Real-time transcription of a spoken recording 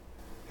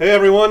Hey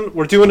everyone,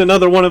 we're doing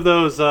another one of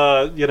those,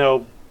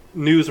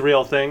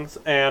 newsreel things,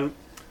 and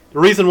the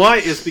reason why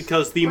is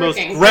because the most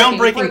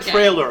groundbreaking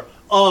trailer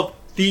of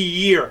the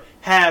year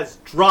has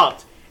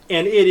dropped,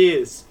 and it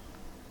is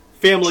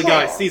Family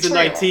Guy Season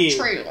 19,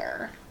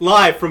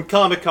 live from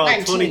Comic-Con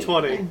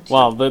 2020.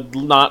 Well,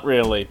 not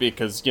really,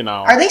 because,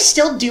 Are they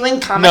still doing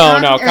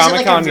Comic-Con? No,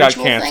 Comic-Con got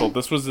canceled.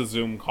 This was a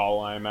Zoom call,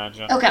 I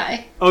imagine.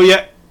 Okay. Oh,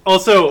 yeah.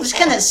 Also, I was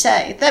gonna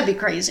say, that'd be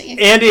crazy.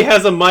 Andy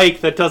has a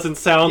mic that doesn't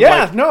sound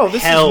like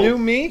this hell. is new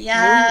me.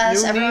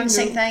 Yes, new everyone me,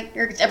 say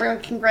everyone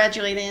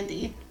congratulate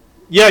Andy.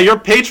 Yeah, your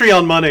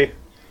Patreon money.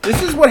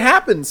 This is what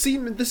happens. See,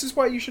 this is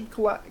why you should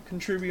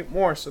contribute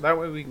more, so that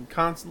way we can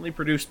constantly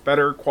produce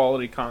better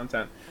quality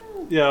content.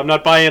 Yeah, I'm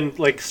not buying,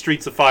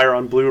 Streets of Fire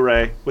on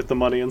Blu-ray with the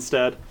money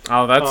instead.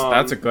 Oh,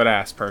 that's a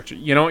good-ass purchase.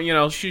 You know what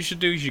you should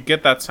do? You should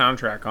get that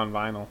soundtrack on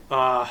vinyl.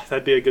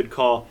 That'd be a good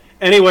call.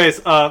 Anyways,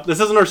 this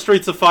isn't our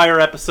Streets of Fire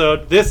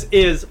episode. This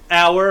is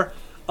our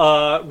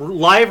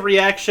live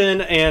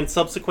reaction and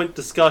subsequent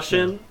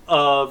discussion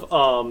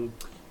of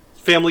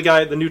Family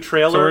Guy, the new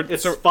trailer.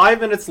 It's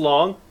 5 minutes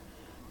long.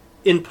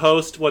 In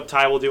post, what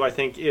Ty will do, I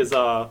think, is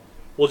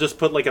we'll just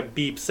put a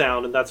beep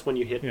sound, and that's when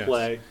you hit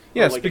play.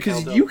 Yes,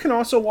 because you can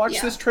also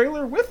watch this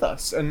trailer with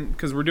us, and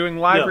because we're doing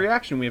live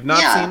reaction. We have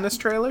not seen this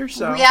trailer,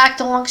 so react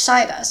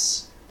alongside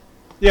us.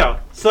 Yeah,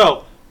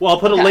 so... Well, I'll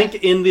put a link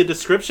in the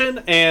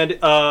description, and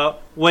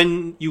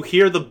when you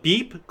hear the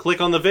beep,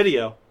 click on the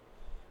video.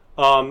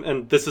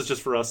 And this is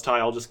just for us, Ty.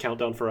 I'll just count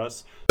down for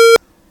us.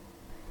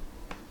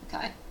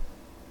 Okay.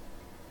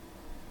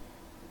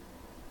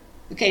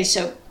 Okay,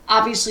 so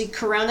obviously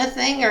Corona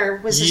thing, or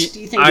was this?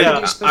 Do you think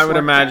produced before? I would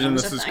imagine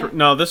this is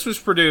no. This was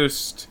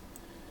produced.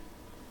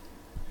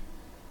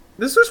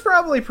 This was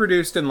probably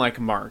produced in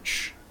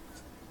March.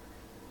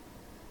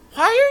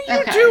 Why are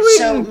you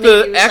doing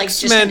the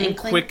X-Men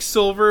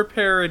Quicksilver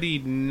parody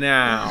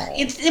now?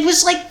 It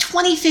was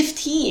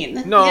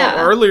 2015. No,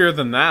 earlier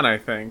than that, I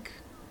think.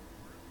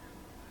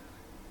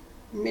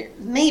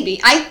 Maybe.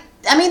 I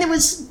mean, it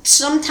was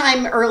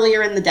sometime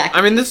earlier in the decade.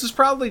 I mean, this is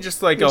probably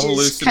just a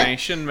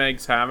hallucination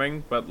Meg's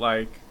having, but No,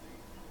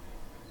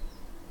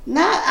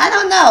 I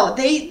don't know.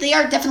 They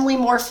are definitely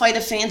more Fight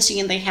of Fancy,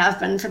 and they have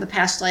been for the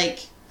past,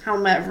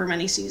 however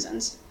many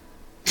seasons.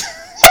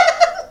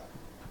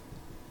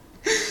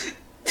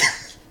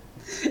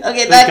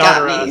 Okay, that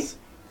got me.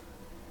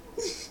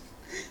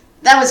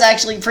 That was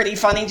actually pretty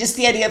funny. Just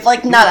the idea of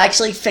not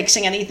actually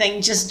fixing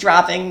anything, just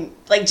dropping,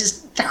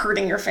 just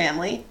hurting your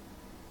family.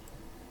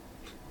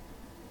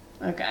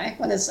 Okay,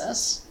 what is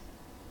this?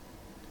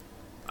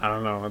 I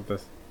don't know what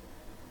this.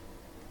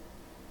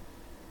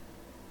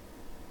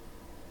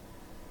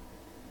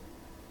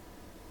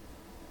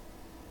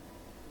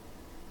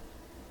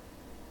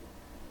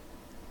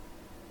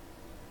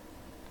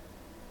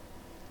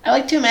 I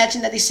like to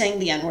imagine that he's saying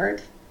the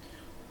N-word.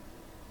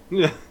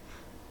 Yeah.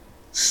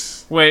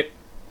 Wait.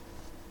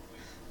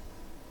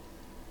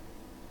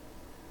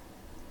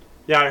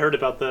 Yeah, I heard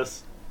about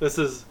this. This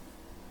is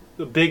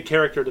a big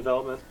character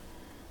development.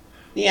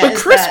 Yeah, but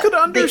Chris could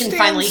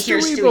understand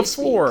Stewie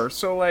before,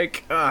 so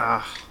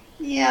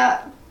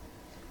Yeah.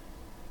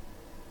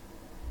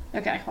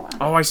 Okay, hold on.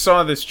 Oh, I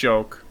saw this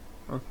joke.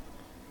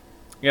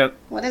 Yeah.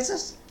 What is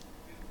this?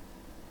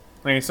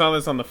 I saw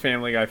this on the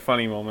Family Guy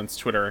Funny Moments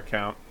Twitter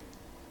account.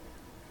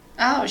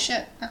 Oh,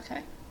 shit.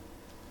 Okay.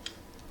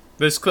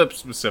 This clip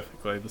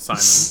specifically, the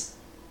Simon.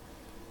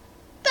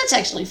 That's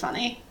actually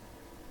funny.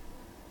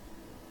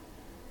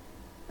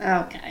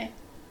 Okay.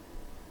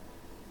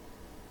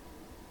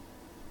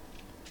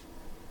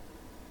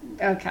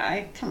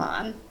 Okay, come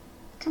on.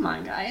 Come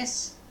on,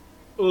 guys.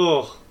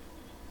 Ugh.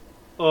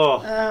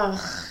 Ugh. Ugh,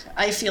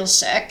 I feel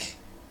sick.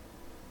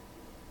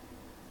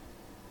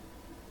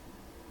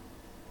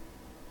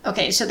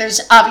 Okay, so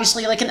there's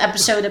obviously an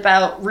episode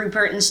about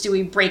Rupert and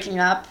Stewie breaking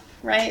up,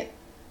 right?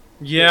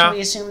 Yeah. Can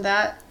we assume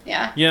that?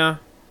 Yeah. Yeah.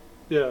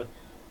 Yeah.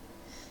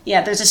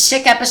 Yeah, there's a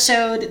sick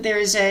episode.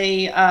 There's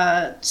a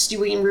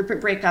Stewie and Rupert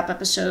break up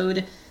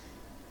episode.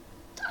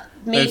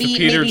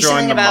 Maybe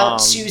something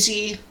about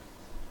Susie.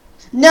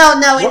 No,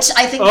 it's.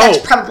 I think that's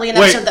probably an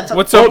episode that.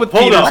 What's up with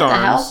Peter's arms? What the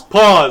hell?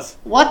 Pause.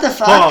 What the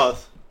fuck?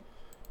 Pause.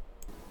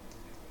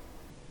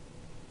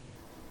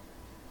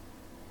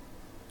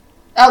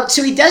 Oh,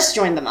 so he does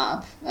join the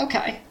mob.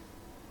 Okay.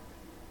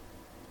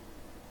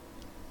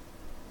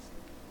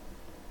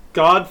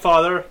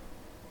 Godfather.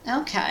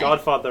 Okay.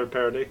 Godfather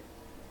parody.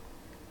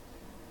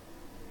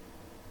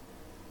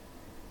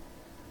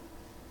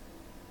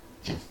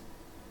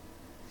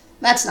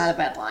 That's not a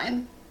bad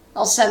line.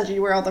 I'll send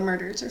you where all the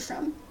murders are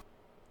from.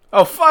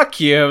 Oh,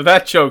 fuck you.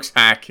 That joke's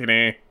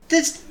hackney.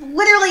 It's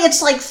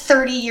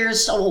 30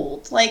 years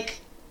old. What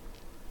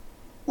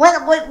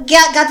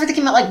Godfather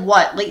came out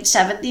late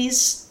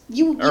 70s?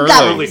 You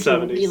got early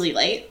 70s. Really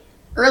late.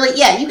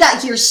 You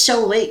got here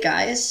so late,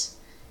 guys.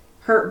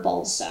 Hurt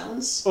balls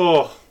sounds.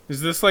 Oh. Is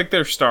this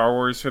their Star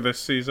Wars for this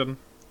season?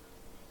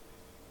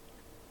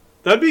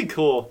 That'd be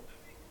cool.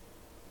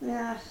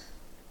 Yeah.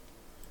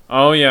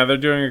 Oh, yeah, they're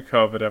doing a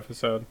COVID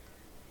episode.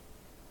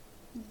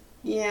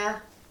 Yeah.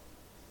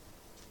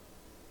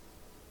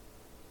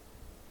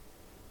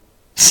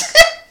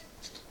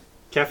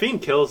 Caffeine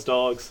kills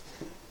dogs.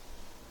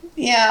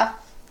 Yeah.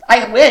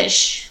 I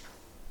wish.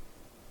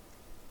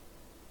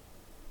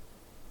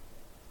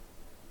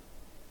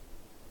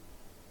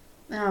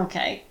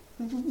 Okay.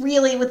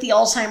 Really, with the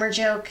Alzheimer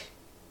joke?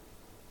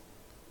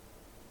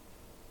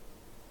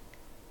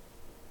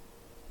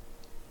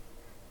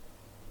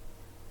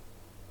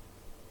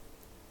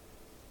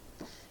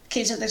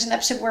 Okay, so there's an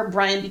episode where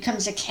Brian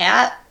becomes a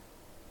cat.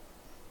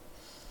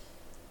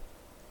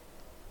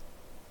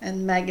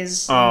 And Meg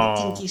is the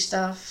kinky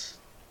stuff.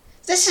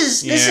 This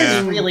is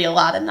really a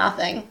lot of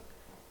nothing.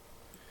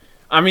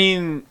 I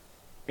mean,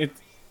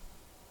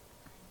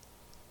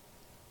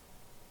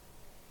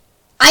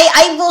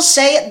 I will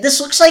say, this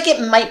looks like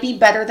it might be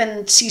better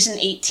than season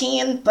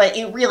 18, but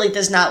it really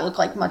does not look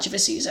like much of a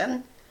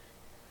season.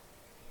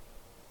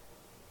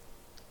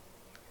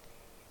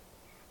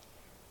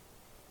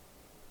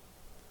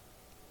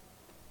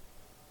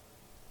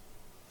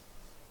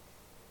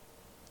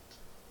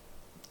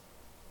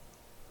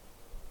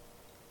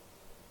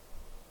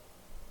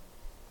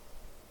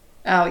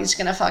 Oh, he's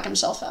gonna fuck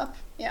himself up.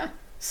 Yeah.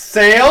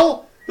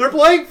 Sail? They're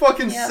playing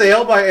fucking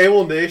Sail by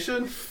AWOL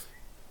Nation?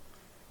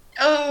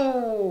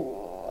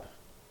 Oh.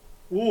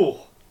 Ooh.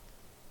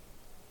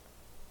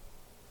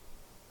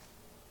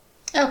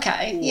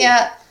 Okay,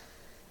 yeah.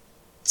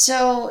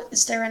 So,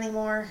 is there any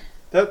more?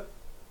 That.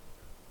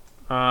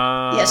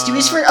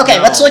 Stewie's first. Okay,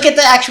 no. Let's look at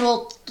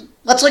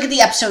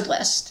the episode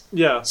list.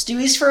 Yeah.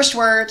 Stewie's first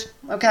word.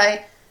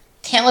 Okay.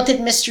 Talented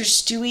Mr.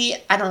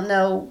 Stewie. I don't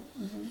know.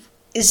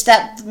 Is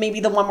that maybe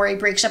the one where he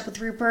breaks up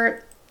with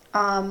Rupert?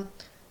 The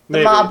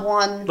maybe. Mob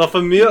one.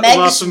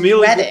 Meg's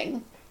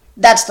wedding.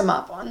 That's the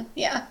Mob one.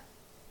 Yeah.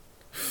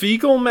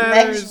 Fecal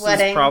Matters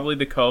is probably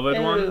the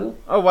COVID one.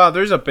 Oh wow,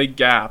 there's a big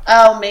gap.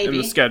 Oh, maybe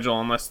in the schedule,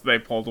 unless they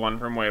pulled one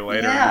from way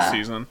later in the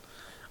season.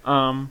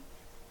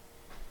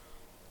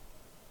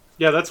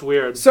 Yeah, that's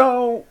weird.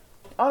 So,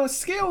 on a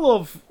scale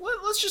of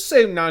let's just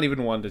say not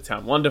even 1 to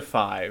 10, 1 to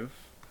 5,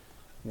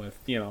 with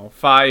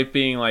 5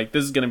 being like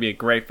this is going to be a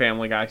great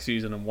Family Guy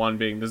season, and 1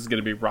 being this is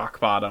going to be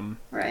rock bottom.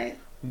 Right.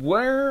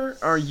 Where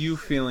are you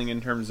feeling in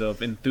terms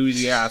of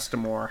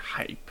enthusiasm or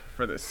hype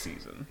for this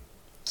season?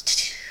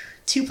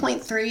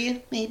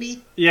 2.3,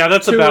 maybe. Yeah,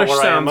 that's about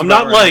where I am. I'm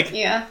not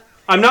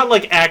I'm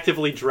not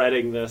actively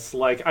dreading this.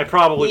 Like, I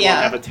probably won't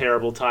have a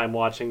terrible time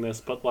watching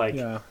this, but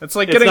it's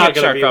like getting a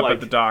checkup at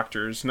the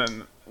doctor's, and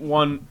then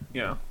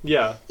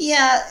Yeah.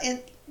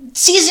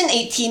 Season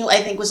 18,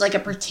 I think, was like a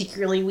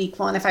particularly weak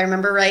one, if I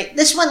remember right.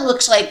 This one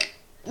looks like,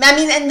 I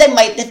mean, and they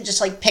might have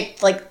just picked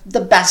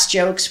the best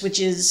jokes, which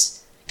is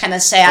kind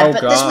of sad.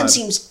 But this one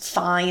seems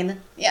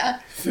fine.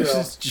 Yeah. There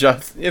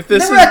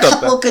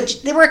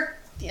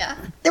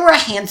were a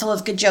handful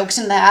of good jokes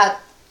in that.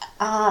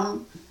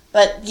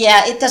 But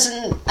yeah, it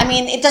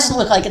doesn't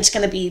look like it's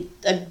going to be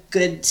a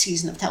good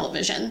season of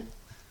television.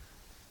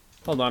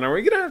 Hold on, are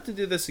we going to have to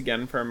do this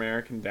again for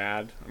American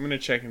Dad? I'm going to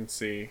check and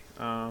see.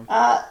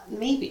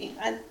 Maybe.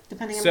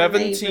 Depending on when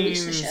they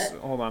release the shit.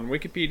 Hold on,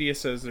 Wikipedia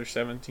says there's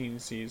 17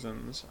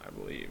 seasons, I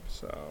believe,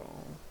 so...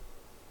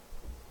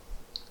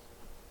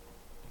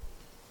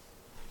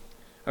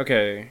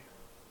 Okay.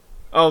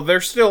 Oh,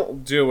 they're still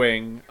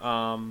doing,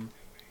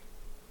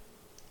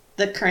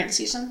 the current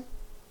season?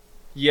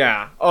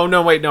 Yeah. Oh,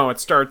 no, wait, no, it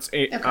starts...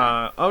 it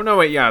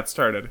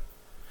started.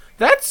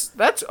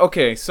 That's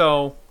okay,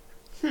 so...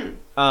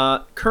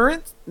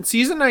 current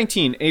season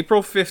 19,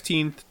 April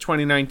 15th,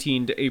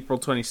 2019 to April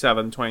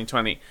 27th,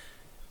 2020.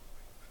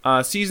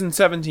 Season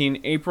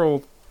 17,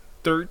 April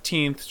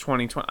 13th,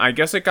 2020. I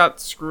guess it got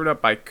screwed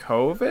up by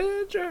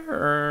COVID,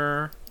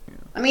 or...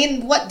 I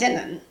mean, what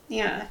didn't?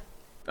 Yeah.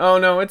 Oh,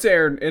 no, it's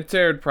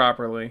aired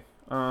properly.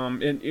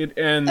 It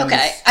ends...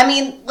 Okay, I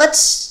mean,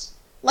 let's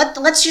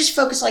just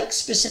focus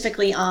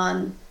specifically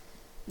on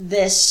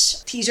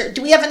this teaser.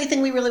 Do we have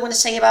anything we really want to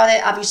say about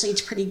it? Obviously,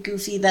 it's pretty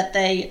goofy that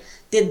they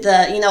did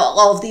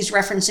all of these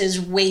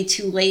references way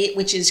too late,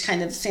 which is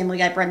kind of Family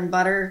Guy bread and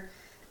butter.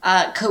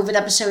 COVID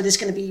episode is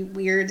going to be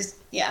weird.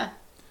 Yeah.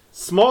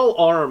 Small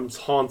Arms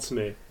haunts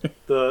me.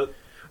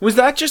 Was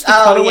that just a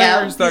cutaway,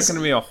 or is that going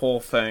to be a whole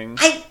thing?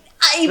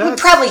 It would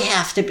probably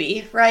have to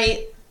be,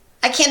 right?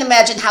 I can't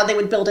imagine how they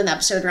would build an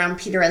episode around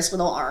Peter as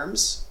little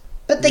arms.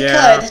 But they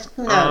could.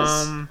 Who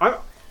knows?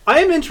 I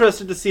am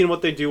interested to see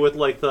what they do with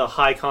the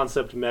high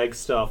concept Meg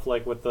stuff,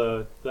 with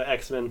the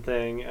X-Men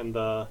thing and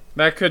the.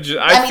 That could.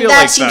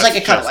 That seems like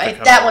a cutaway.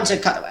 That one's a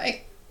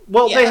cutaway.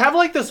 Well, they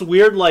have this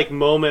weird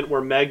moment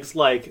where Meg's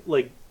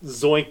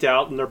zoinked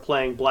out and they're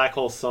playing Black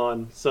Hole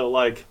Sun. So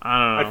I don't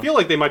know. I feel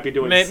like they might be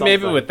doing something.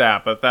 Maybe with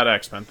that, but that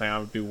X-Men thing, I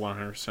would be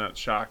 100%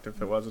 shocked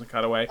if it wasn't a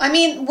cutaway. I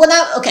mean,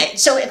 okay,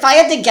 so if I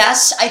had to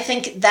guess, I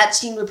think that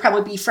scene would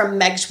probably be from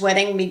Meg's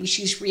wedding. Maybe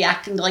she's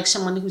reacting to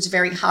someone who's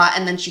very hot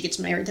and then she gets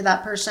married to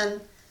that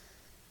person.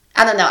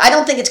 I don't know. I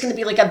don't think it's going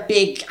to be a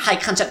big high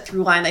concept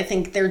through line. I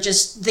think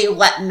they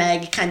let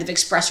Meg kind of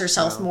express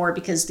herself more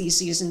because these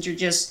seasons are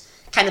just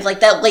kind of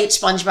that late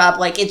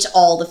SpongeBob, it's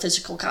all the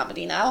physical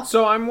comedy now.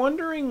 So I'm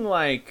wondering,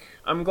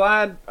 I'm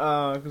glad,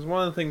 because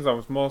one of the things I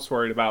was most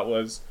worried about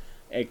was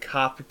a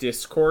cop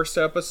discourse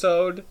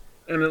episode,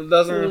 And it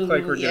doesn't look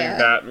like we're getting yeah.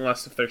 that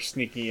unless if they're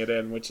sneaking it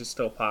in, which is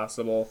still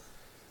possible.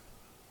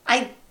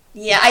 I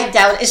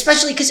doubt it,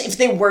 especially because if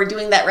they were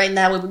doing that right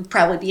now, it would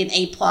probably be an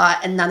A plot,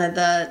 and none of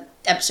the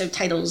episode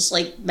titles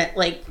Yeah, but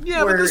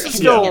were this is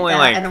hinting still at only that,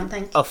 like I don't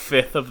think. a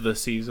fifth of the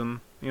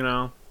season, you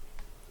know?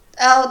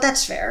 Oh,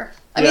 that's fair.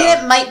 I mean,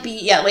 it might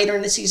be later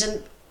in the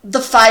season.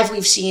 The 5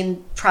 we've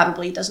seen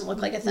probably doesn't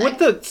look like a thing. With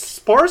the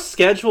sparse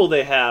schedule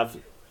they have,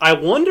 I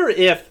wonder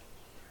if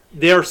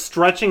they're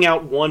stretching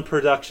out one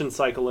production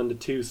cycle into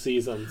 2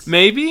 seasons.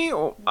 Maybe.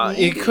 It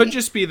Maybe. could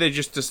just be they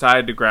just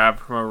decided to grab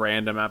from a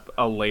random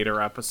a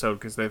later episode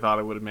because they thought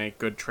it would make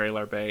good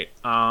trailer bait.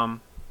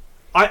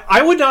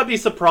 I would not be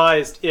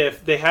surprised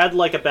if they had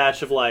like a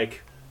batch of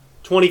like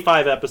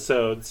 25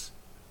 episodes,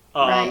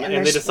 Right, and and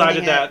they're they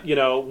decided splitting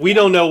that we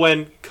don't know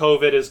when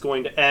COVID is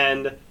going to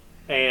end,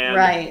 and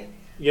Right.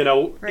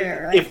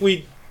 Right. if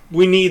we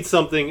need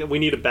something, we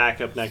need a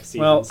backup next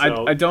season. Well,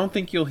 so. I don't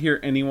think you'll hear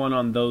anyone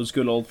on those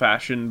good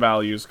old-fashioned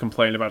values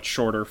complain about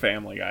shorter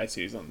Family Guy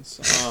seasons.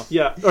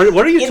 Yeah, or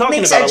what are you It talking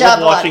makes about? our I job love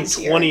a lot watching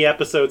easier. 20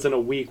 episodes in a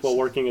week while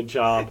working a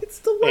job. It's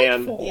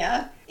delightful.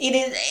 Yeah. It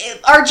is.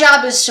 Our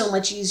job is so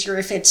much easier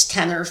if it's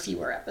 10 or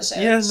fewer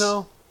episodes. Yeah,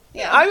 no.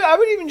 Yeah. I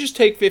would even just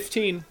take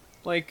 15.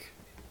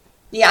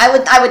 Yeah,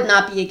 I would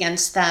not be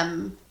against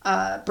them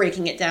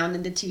breaking it down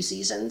into 2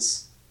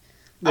 seasons.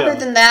 Yeah. Other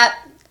than that,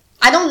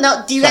 I don't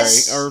know. Do you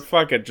guys? Sorry, or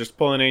fuck it, just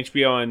pull an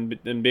HBO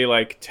and be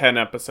like 10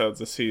 episodes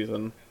a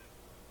season.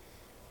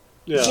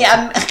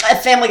 Yeah, a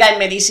Family Guy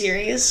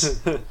miniseries.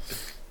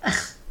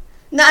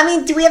 No, I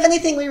mean, do we have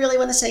anything we really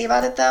want to say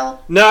about it though?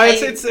 No,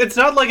 it's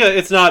not like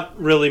it's not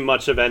really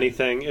much of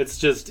anything.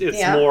 It's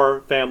Yeah.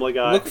 more Family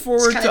Guy. Look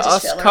forward kinda to just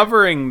us filler.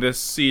 covering this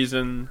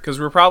season, because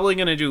we're probably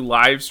going to do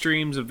live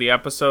streams of the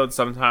episodes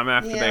sometime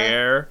after Yeah. they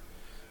air.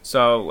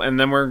 So, and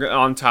then we're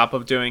on top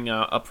of doing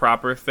a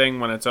proper thing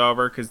when it's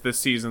over, because this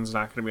season's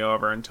not going to be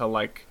over until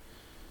like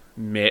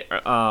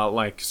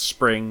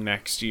spring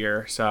next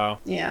year. So,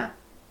 Yeah.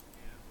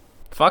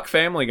 fuck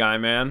Family Guy,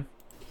 man.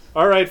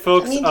 All right,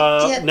 folks. I mean, now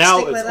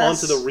stick it's with on us.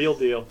 to the real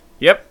deal.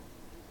 Yep.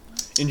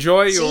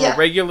 Enjoy See your ya.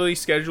 regularly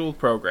scheduled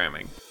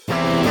programming. Seems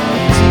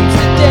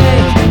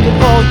today that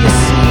all you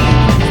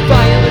see is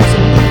violence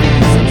in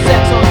movies and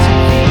sex on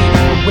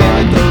TV. Where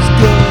are those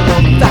good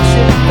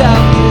old-fashioned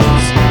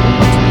values?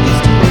 What we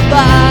used to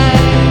rely.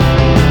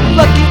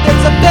 Lucky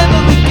there's a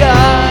Family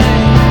Guy.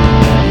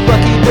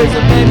 Lucky there's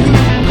a man who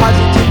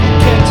positively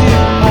can do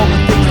all the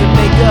things that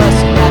make us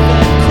laugh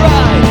and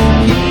cry.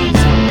 He's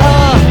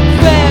a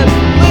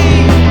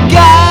Family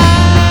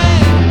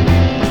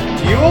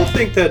Guy. Do you all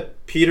think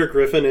that Peter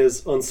Griffin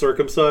is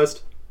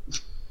uncircumcised?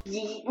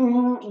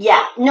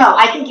 Yeah, no,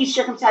 I think he's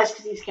circumcised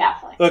because he's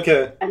Catholic,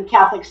 Okay. and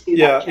Catholics do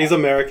Yeah, that. he's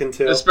American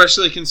too.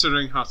 Especially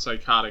considering how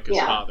psychotic his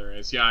Yeah. father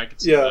is. Yeah, I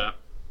could see Yeah. that.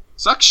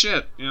 Sucks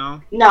shit, you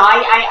know? No,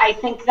 I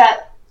think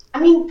that, I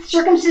mean,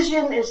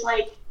 circumcision is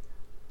like,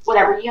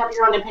 whatever, you have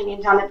your own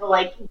opinions on it, but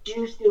like,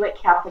 Jews do it,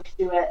 Catholics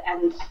do it,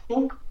 and I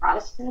think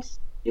Protestants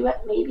do it,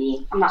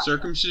 maybe? I'm not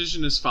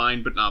Circumcision is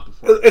fine, but not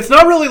before. It's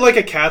not really like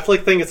a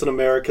Catholic thing, it's an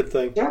American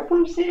thing. sure.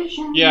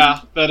 Circumcision. Yeah,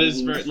 that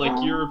is very, like,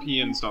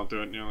 Europeans don't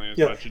do it nearly as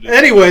Yeah. much.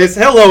 Anyways,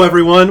 hello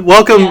everyone.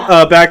 Welcome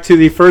Yeah. Back to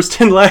the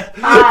first and last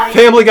Hi.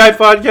 Family Guy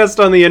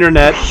podcast on the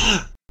internet.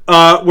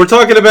 We're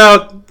talking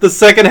about the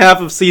second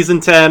half of season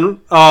 10.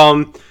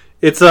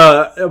 It's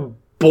a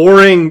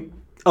boring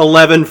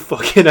 11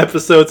 fucking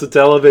episodes of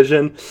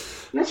television.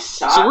 This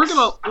sucks. So we're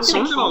gonna, I'm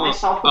gonna kill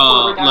myself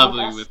before we're done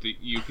level with with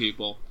you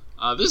people.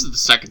 This is the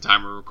second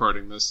time we're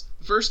recording this.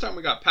 The first time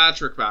we got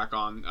Patrick back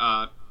on,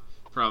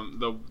 from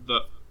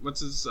the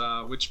what's his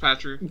which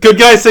Patrick? Good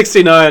Guy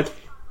 69.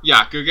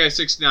 Yeah, Good Guy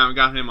 69. We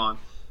got him on.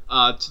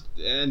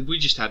 And we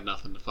just had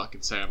nothing to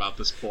fucking say about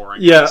this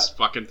boring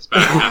fucking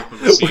back half of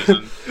the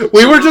season.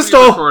 We were just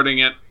all recording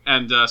it,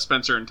 and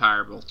Spencer and Ty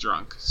are both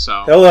drunk.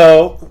 So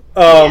hello.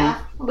 Yeah.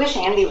 I wish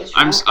Andy was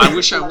drunk. I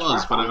wish I It's so much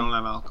was, but more I fun. don't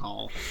have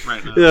alcohol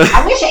right now. Yeah.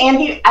 I wish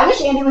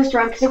Andy was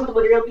drunk because it would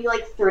literally be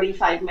like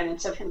 35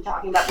 minutes of him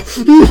talking about this.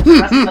 The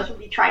rest of us would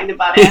be trying to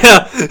butt in.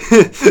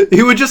 Yeah,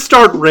 he would just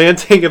start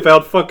ranting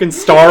about fucking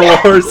Star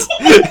Wars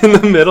in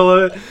the middle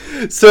of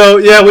it. So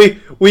yeah,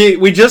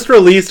 we just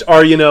released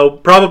our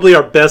probably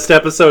our best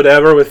episode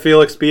ever with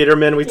Felix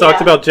Biederman. We talked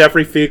Yeah. about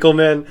Jeffrey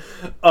Fiegelman.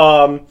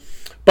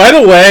 By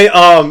the way,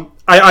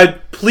 I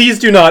please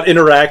do not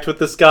interact with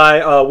this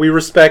guy. We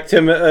respect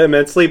him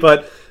immensely,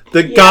 but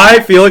the guy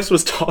Felix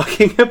was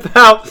talking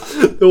about,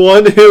 the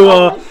one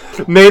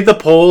who made the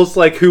polls,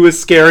 like who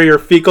is scarier,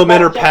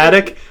 Fiegelman or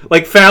Paddock,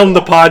 like found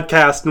the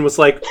podcast and was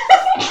like,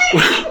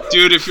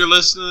 Dude, if you're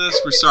listening to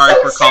this, we're sorry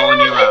for calling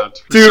you out.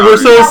 Dude, we're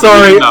so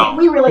sorry. No.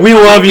 We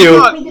love you. We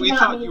did not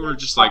thought mean you to were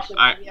just like,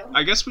 watch the video.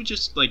 I guess we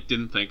just like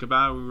didn't think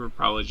about it. We were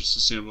probably just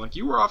assumed like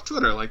you were off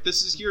Twitter. Like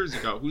this is years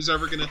ago. Who's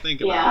ever gonna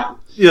think about Yeah. it?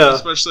 yeah.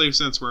 Especially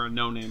since we're a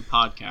no-name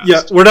podcast.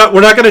 Yeah, we're not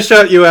going to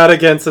shout you out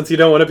again since you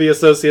don't want to be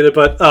associated,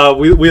 but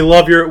we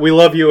love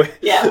you,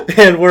 Yeah.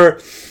 and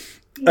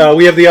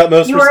We have the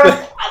utmost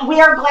respect. We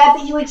are glad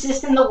that you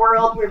exist in the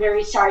world. We're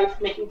very sorry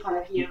for making fun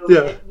of you.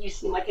 Yeah. You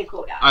seem like a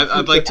cool guy.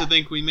 I'd like to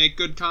think we make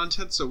good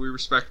content, so we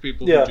respect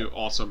people who do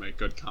also make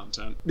good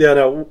content. Yeah,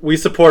 no, we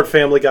support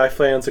Family Guy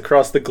fans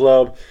across the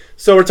globe.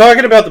 So we're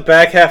talking about the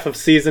back half of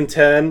season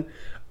 10.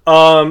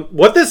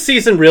 What this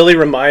season really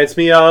reminds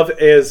me of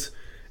is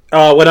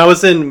when I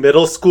was in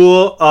middle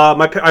school.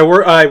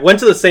 I went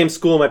to the same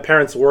school my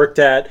parents worked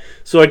at,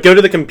 so I'd go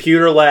to the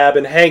computer lab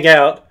and hang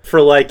out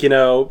for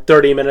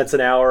 30 minutes,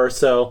 an hour or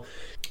so.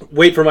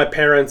 Wait for my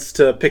parents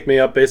to pick me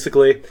up,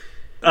 basically.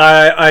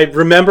 I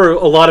remember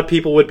a lot of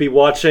people would be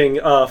watching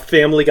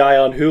Family Guy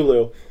on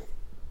Hulu.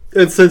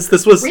 And since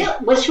this was... Really?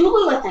 Was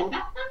Hulu a thing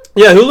back then?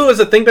 Yeah, Hulu was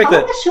a thing back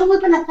then. How long has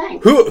Hulu been a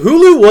thing?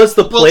 Hulu was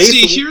the place...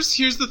 Well,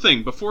 see, here's the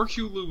thing. Before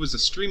Hulu was a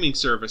streaming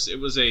service, it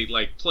was a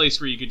place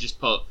where you could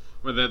just post...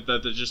 where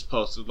they just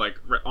posted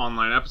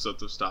online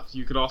episodes of stuff.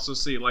 You could also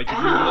see if you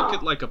look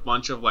at a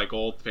bunch of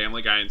old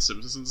Family Guy and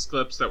Simpsons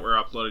clips that were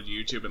uploaded to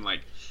YouTube in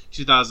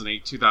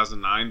 2008,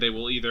 2009, they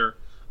will either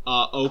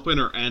open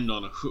or end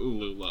on a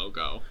Hulu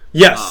logo.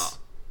 Yes.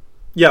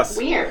 Yes.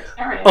 Weird.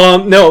 All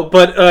right. No,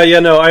 but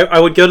I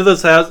would go to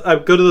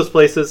those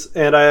places,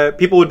 and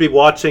people would be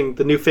watching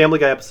the new Family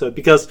Guy episode,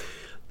 because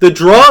the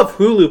draw of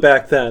Hulu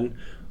back then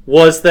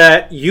was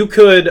that you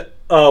could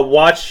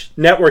watch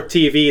network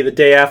TV the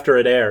day after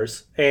it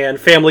airs, and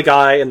Family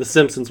Guy and The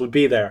Simpsons would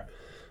be there.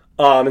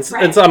 And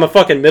so I'm a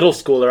fucking middle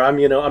schooler.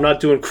 I'm not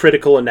doing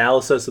critical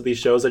analysis of these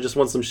shows. I just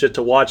want some shit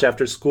to watch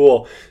after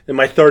school in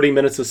my 30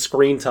 minutes of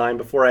screen time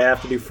before I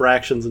have to do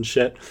fractions and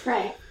shit.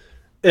 Right.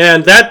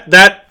 And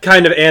that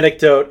kind of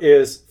anecdote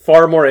is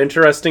far more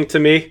interesting to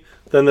me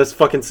than this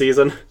fucking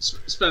season.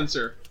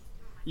 Spencer,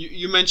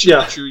 you mentioned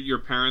that your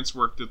parents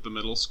worked at the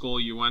middle school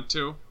you went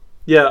to.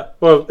 Yeah.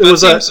 Well,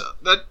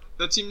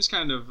 that seems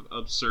kind of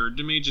absurd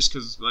to me, just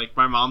because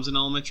my mom's an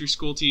elementary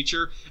school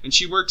teacher, and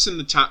she works in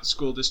the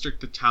school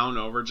district the town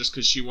over, just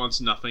because she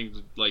wants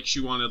nothing she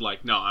wanted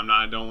no,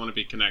 I don't want to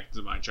be connected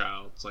to my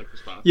child's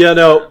responsibility. Yeah,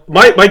 no,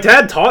 my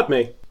dad taught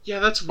me. Yeah,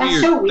 that's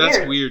weird. So weird.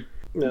 That's weird.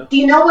 Yeah. Do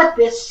you know what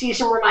this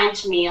season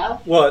reminds me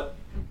of? What?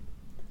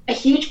 A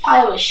huge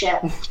pile of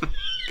shit.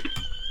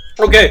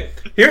 Okay,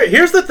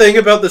 here's the thing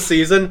about the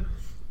season.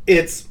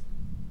 It's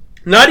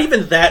not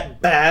even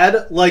that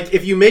bad.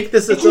 If you make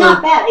this it's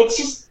not bad. It's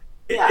just...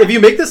 Yeah. If you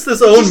make this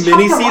own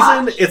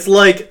mini-season, it's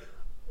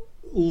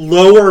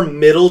lower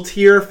middle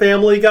tier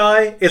Family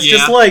Guy. It's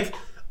just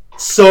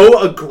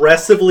so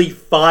aggressively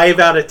 5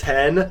 out of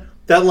 10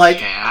 that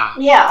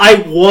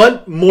I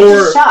want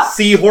more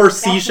seahorse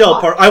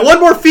seashell part. I want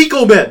more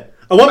fecal men.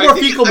 I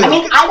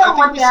don't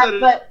want that,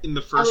 but in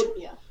the first,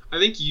 I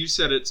think you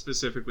said it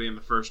specifically in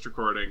the first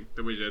recording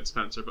that we did,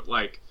 Spencer. But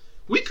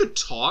we could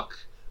talk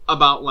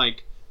about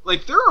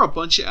there are a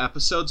bunch of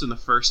episodes in the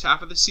first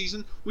half of the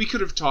season we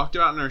could have talked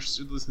about in our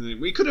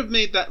listening. We could have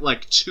made that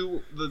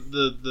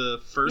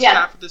the first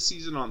half of the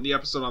season on the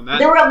episode on that.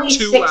 There were at least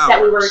 6 hours.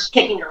 that we were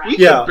kicking around.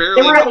 There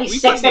were at least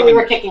 6 that we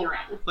were kicking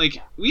around.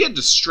 We had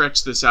to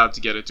stretch this out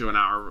to get it to an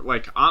hour.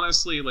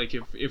 Honestly,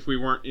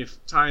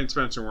 if Ty and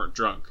Spencer weren't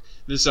drunk,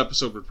 this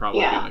episode would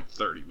probably be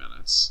 30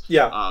 minutes.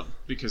 Yeah.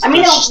 Because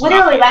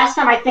literally last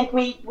time I think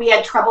we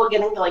had trouble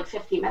getting to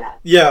 50 minutes.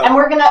 Yeah.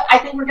 And I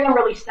think we're gonna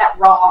release that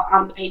raw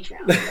on the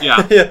Patreon.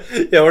 Yeah.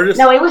 Yeah. We're just.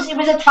 No, it was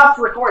a tough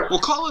recording. We'll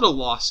call it a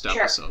lost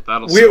episode.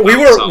 That'll. We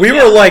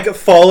were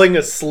falling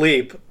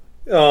asleep.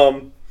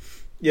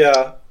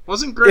 Yeah.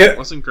 Wasn't great.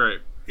 Wasn't great.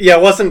 Yeah,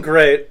 it wasn't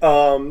great.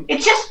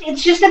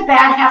 It's just a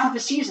bad half of the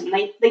season.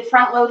 They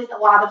front loaded a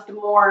lot of the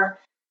more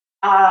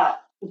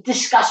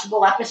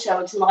discussable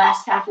episodes, and the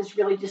last half is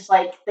really just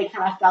they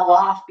kind of fell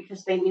off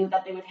because they knew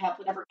that they would have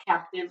whatever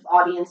captive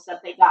audience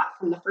that they got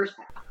from the first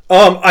half.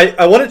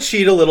 I want to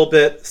cheat a little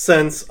bit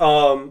since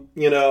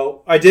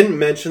I didn't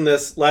mention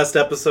this last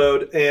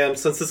episode, and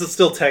since this is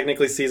still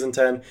technically season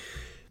 10,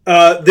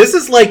 this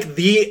is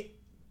the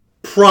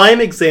prime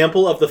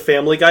example of the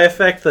Family Guy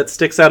effect that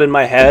sticks out in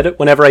my head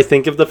whenever I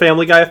think of the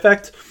Family Guy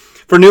effect.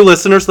 For new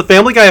listeners, the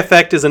Family Guy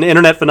effect is an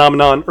internet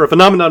phenomenon, or a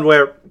phenomenon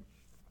where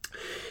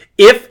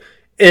if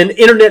an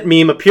internet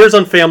meme appears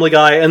on Family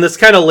Guy, and this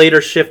kind of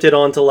later shifted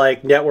onto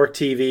network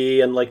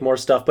TV and more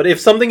stuff, but if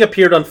something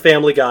appeared on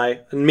Family Guy,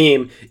 a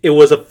meme, it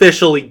was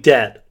officially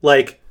dead.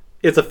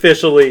 It's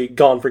officially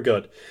gone for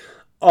good.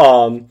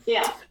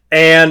 Yeah.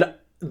 And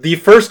the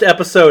first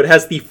episode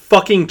has the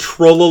fucking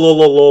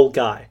trollololol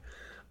guy.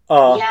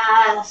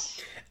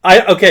 Yes.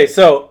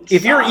 So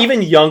if you're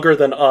even younger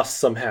than us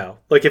somehow,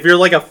 if you're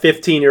a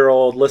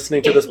 15-year-old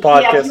listening to this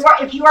podcast,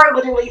 if you are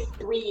literally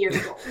 3 years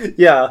old,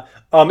 yeah,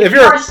 if you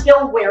are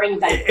still wearing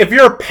diapers, if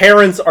your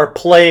parents are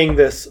playing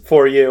this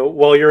for you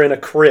while you're in a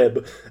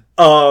crib,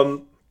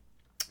 the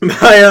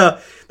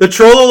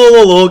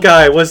trollololol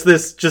guy was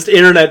this just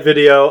internet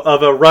video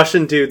of a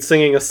Russian dude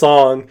singing a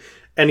song,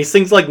 and he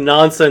sings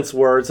nonsense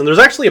words, and there's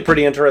actually a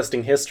pretty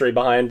interesting history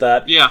behind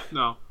that. Yeah,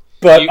 no.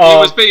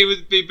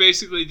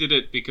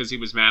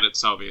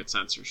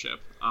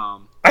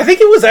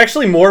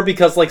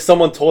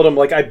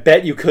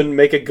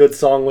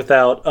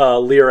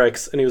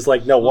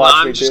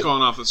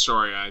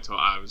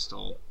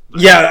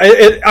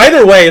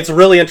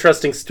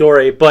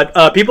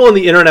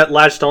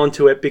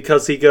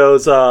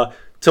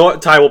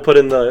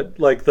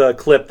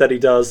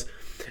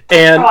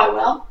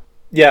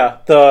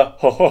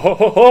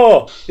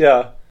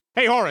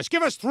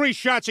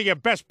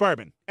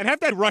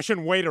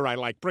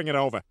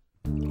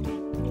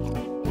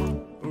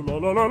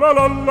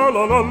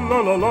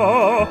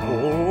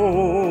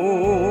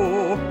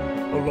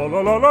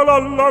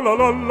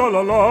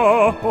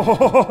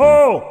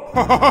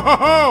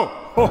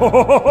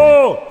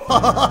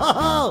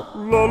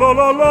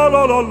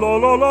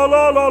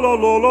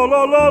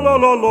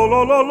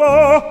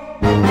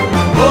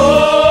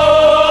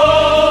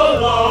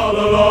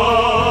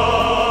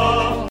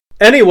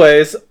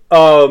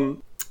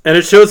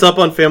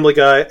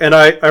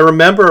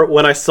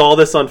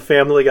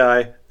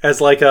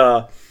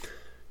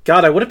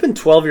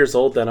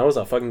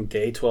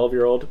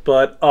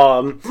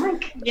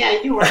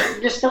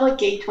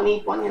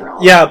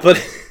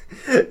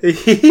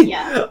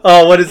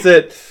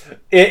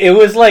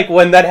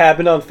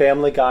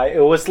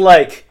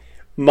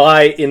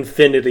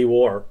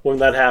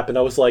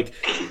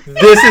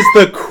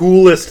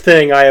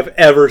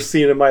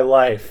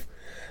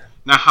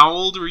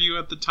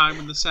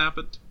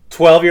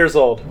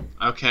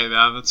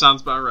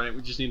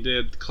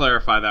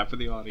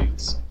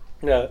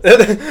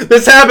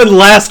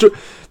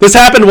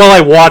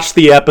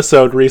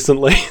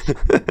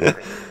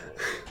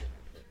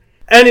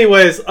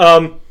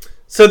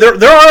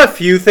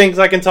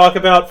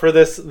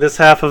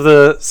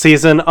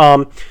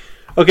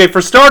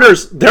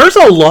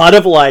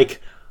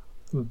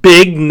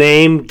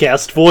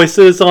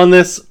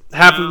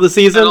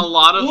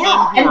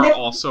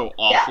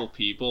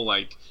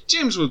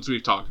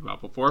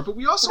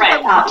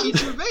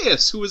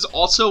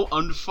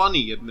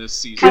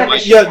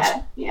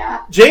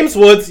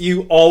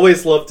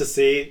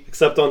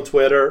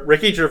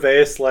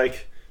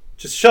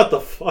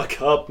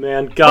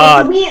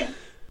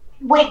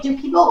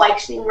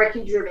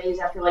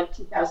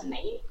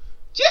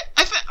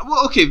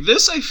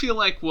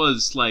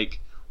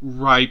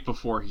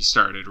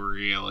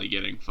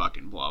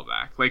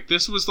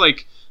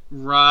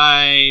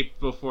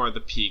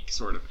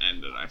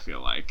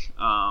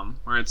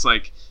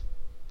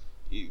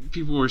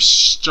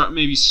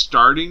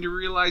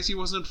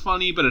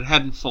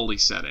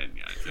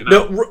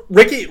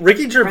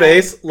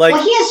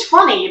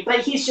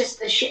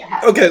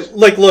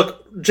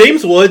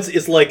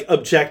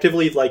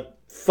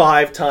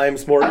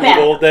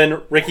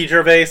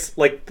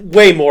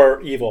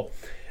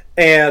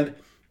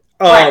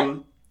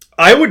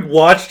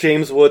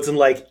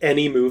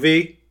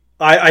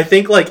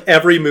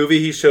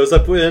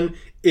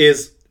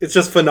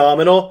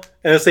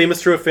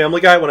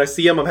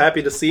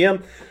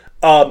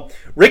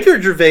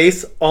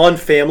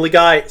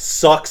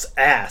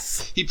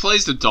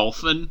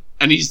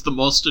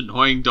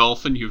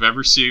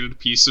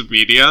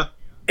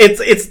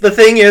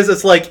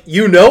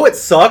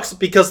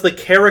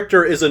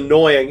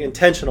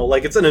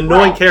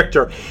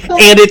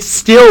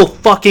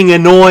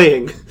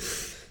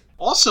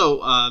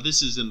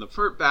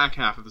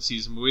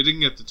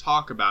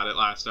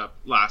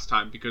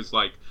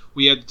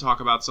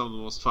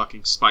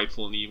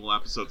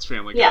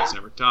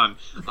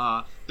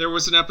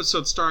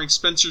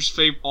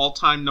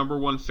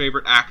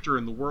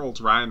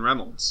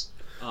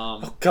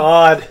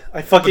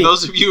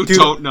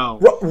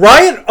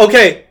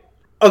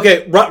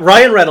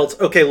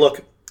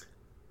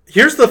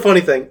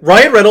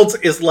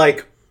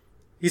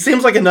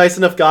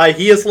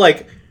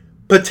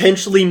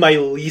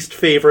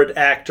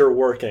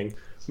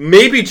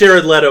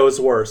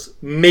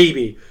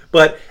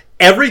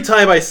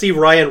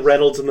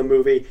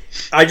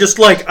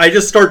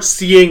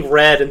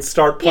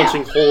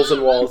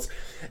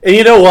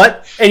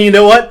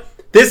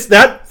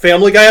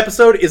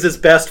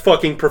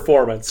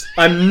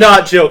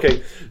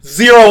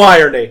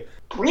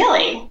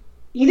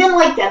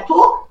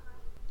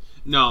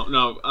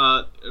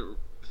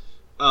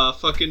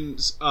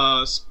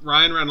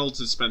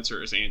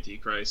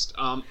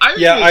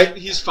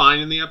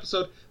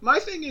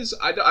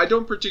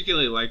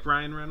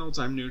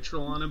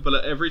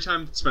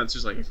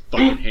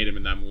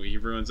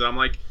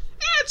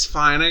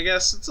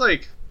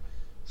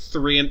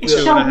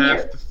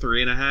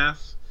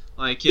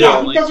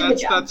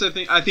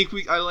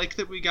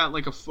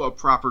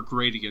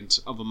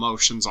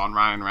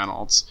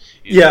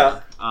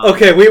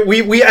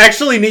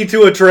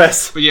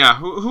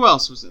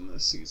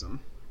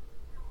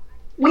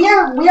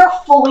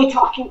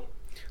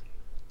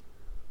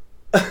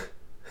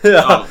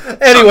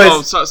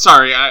 Anyways,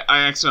 sorry, I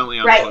accidentally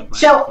unplugged Right. my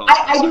So headphones.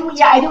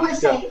 I do want to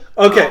say.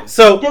 okay,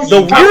 so this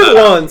the is- weird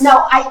ones.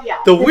 No,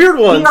 The this- weird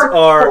we ones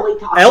are totally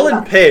talking Ellen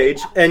about Page,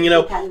 this. and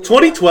 2012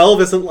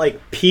 2012 isn't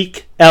like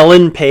peak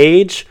Ellen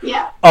Page.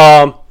 Yeah.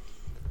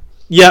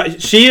 Yeah,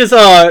 she is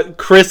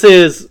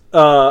Chris's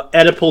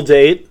Oedipal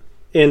date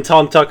in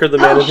Tom Tucker: The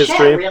Man Oh in His shit!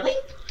 Dream. Really?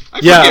 I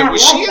Yeah. forget,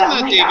 was she in Oh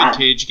that my David God.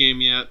 Cage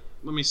game yet?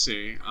 Let me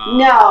see.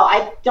 No,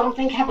 I don't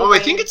think. Oh, I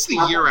think it's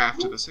the year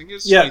after this. I think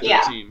it's Yeah.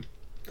 2013.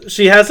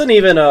 She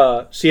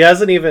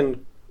hasn't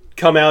even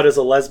come out as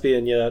a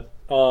lesbian yet.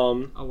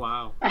 Oh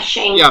wow. A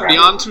shame. Yeah, for Beyond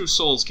everyone. Two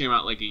Souls came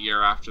out like a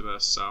year after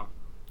this, so.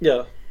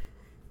 Yeah.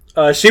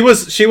 She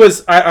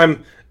was.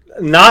 I'm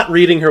not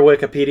reading her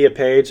Wikipedia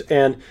page,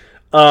 and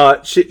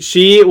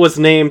she was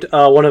named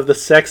one of the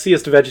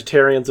sexiest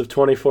vegetarians of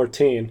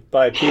 2014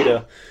 by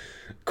PETA.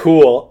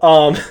 Cool.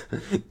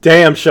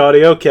 Damn,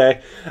 Shawty.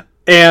 Okay.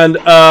 And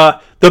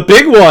the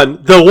big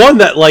one, the one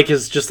that like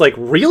is just like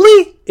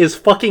really is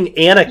fucking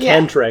Anna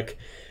Kendrick.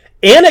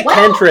 Anna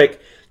Kendrick.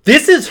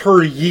 This is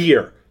her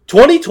year.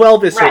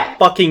 2012 is her Right.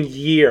 fucking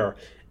year.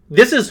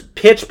 This is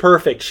Pitch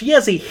Perfect. She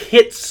has a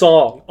hit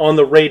song on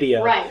the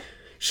radio. Right.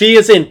 She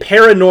is in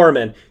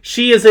Paranorman.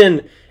 She is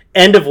in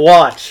End of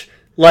Watch.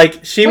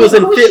 Like she was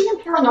in Who was she in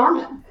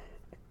Paranorman?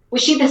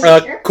 Was she the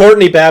sister?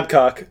 Courtney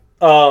Babcock.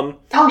 Oh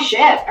shit!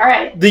 All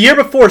right. The year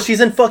before, she's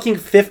in fucking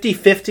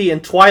 50-50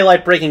 and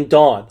Twilight Breaking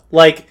Dawn.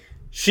 Like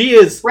she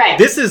is. Right.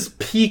 This is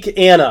peak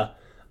Anna.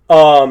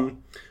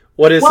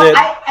 What is Well,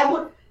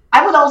 it?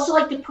 I would also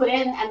like to put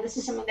in, and this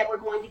is something that we're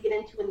going to get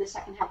into in the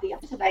second half of the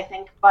episode, I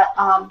think. But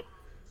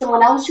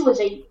someone else who was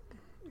a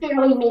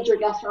fairly major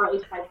guest star, at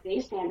least by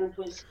today's standards,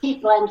 was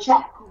Kate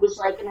Blanchett, who was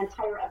like an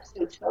entire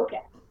episode's focus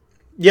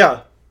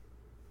Yeah.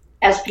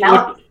 as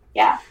Penelope.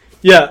 Yeah.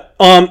 Yeah.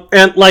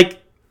 And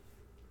like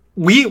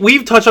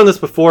we've touched on this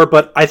before,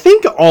 but I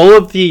think all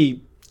of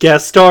the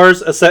guest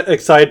stars,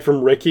 aside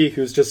from Ricky,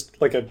 who's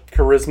just like a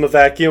charisma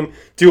vacuum,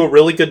 do a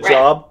really good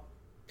job.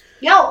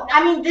 Yo,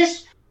 I mean,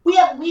 we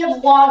have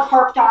long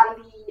harped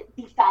on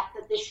the fact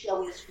that this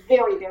show is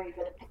very, very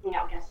good at picking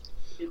out guests.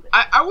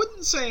 I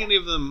wouldn't say any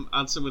of them,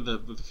 outside with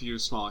a few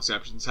small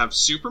exceptions, have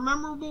super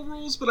memorable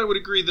roles, but I would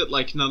agree that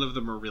like none of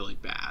them are really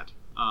bad.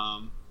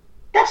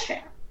 That's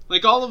fair.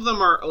 Like all of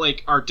them are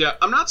like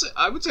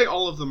I would say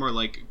all of them are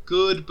like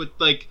good, but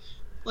like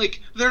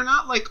they're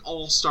not like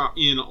all-star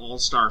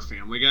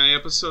Family Guy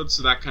episodes,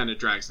 so that kind of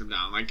drags them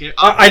down. Like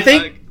I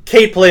think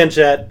Kate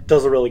Blanchett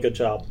does a really good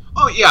job.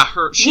 Oh yeah,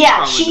 her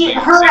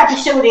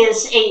episode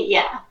is a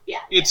yeah.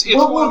 It's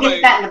we'll get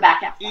to that in the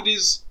back half.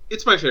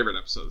 It's my favorite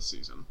episode of the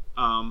season.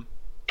 God,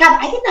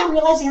 I did not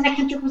realize Anna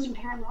Kendrick was in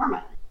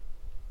Paranorman.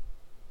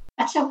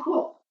 That's so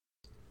cool.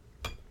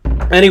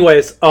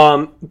 Anyways,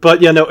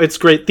 but yeah, no, it's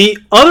great. The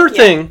other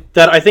thing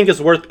that I think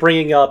is worth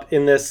bringing up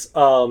in this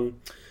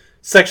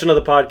section of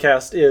the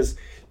podcast is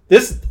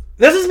this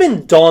has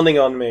been dawning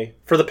on me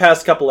for the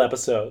past couple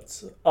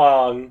episodes.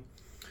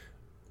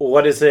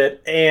 What is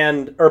it?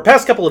 Or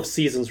past couple of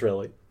seasons,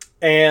 really.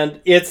 And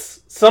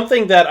it's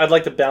something that I'd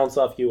like to bounce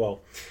off you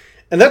all.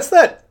 And that's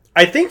that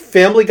I think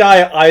Family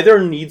Guy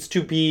either needs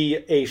to be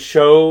a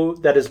show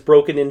that is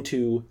broken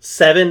into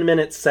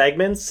 7-minute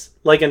segments,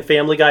 like in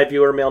Family Guy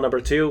Viewer Mail Number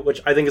 2, which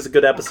I think is a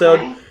good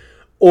episode,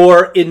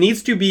 or it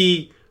needs to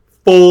be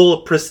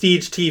full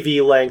prestige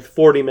TV length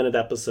 40-minute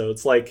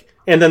episodes,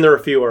 and then there are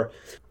fewer.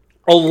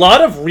 A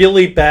lot of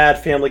really bad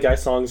Family Guy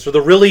songs, or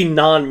the really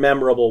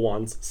non-memorable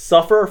ones,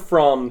 suffer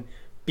from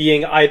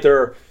being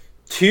either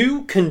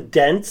too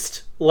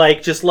condensed,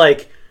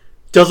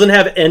 doesn't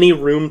have any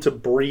room to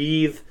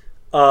breathe,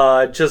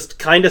 just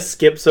kind of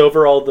skips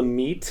over all the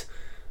meat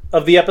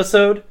of the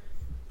episode,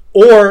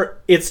 or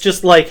it's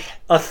just like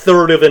a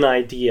third of an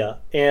idea,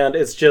 and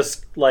it's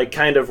just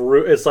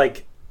it's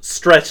like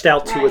stretched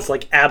out to its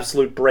like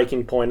absolute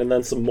breaking point, and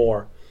then some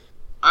more.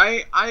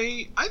 I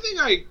think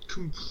I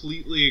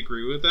completely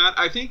agree with that.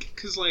 I think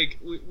because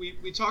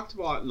we talked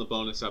about in the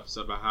bonus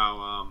episode about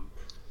how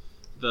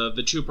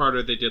the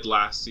two-parter they did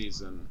last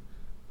season,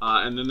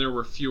 and then there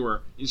were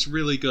fewer, is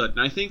really good. And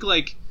I think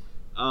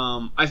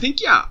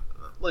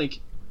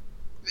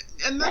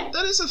and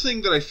that is a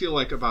thing that I feel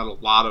like about a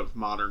lot of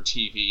modern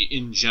TV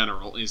in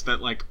general, is that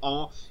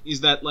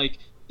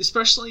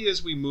especially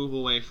as we move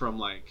away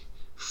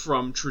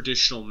from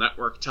traditional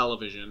network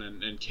television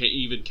and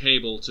even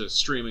cable to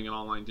streaming and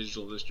online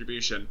digital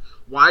distribution,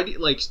 why do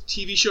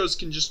TV shows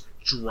can just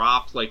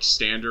drop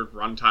standard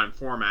runtime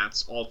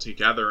formats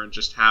altogether and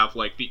just have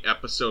the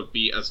episode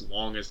be as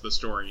long as the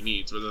story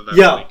needs, whether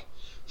that's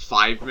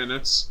 5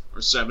 minutes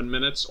or 7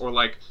 minutes or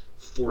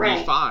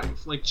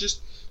 45,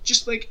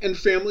 and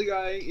Family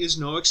Guy is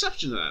no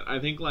exception to that. I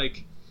think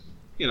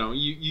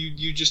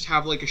you just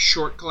have a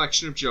short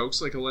collection of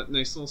jokes, a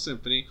nice little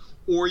symphony,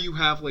 or you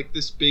have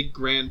this big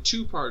grand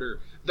two-parter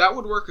that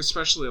would work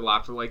especially a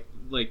lot for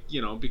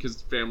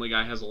because Family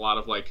Guy has a lot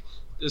of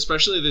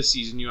especially this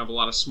season, you have a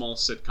lot of small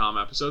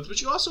sitcom episodes,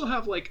 but you also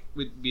have with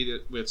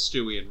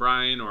Stewie and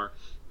Brian, or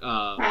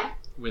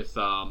with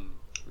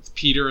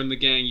Peter and the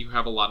gang, you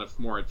have a lot of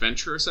more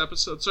adventurous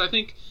episodes. So I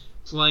think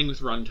playing with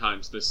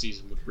runtimes this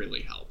season would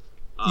really help.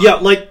 Yeah,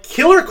 like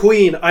Killer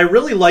Queen, I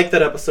really like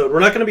that episode. We're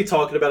not going to be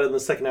talking about it in the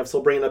second half, so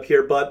I'll bring it up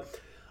here, but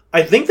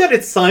I think that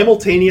it's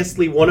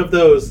simultaneously one of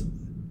those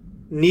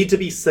need to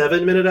be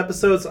 7-minute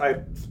episodes.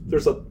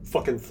 There's a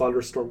fucking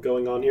thunderstorm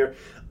going on here.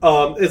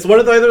 It's one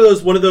of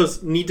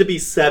those need to be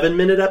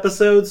 7-minute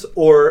episodes,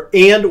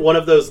 and one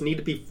of those need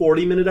to be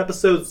 40-minute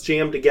episodes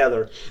jammed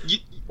together.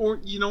 Or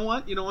you know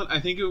what? I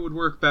think it would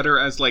work better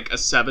as like a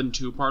 7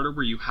 2-parter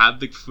where you had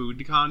the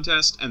food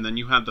contest and then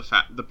you had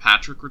the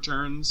Patrick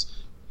returns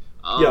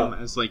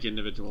as like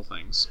individual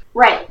things.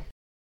 Right.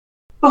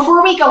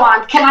 Before we go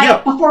on, can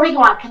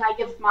I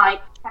give my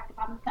perspective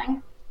on the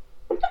thing?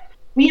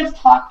 We have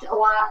talked a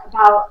lot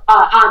about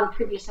on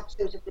previous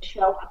episodes of the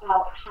show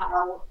about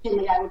how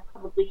Family Guy would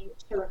probably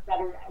serve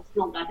better as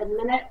an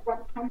 11-minute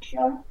runtime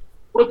show,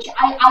 which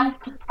I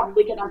could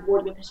probably get on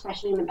board with,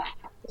 especially in the back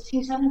half of the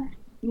season.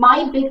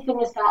 My big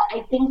thing is that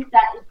I think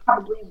that it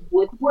probably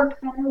would work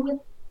better with,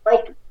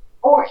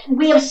 or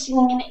we have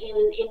seen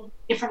in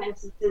different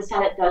instances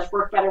that it does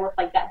work better with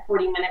like that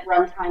 40-minute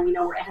runtime,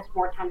 where it has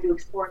more time to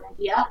explore an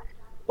idea.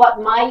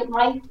 But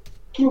my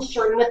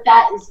concern with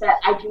that is that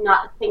I do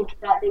not think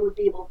that they would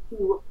be able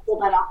to pull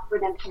that off for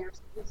an entire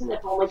season,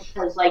 if only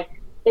because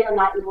they are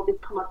not able to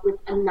come up with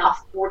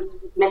enough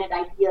 40-minute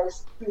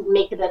ideas to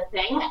make it a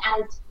thing.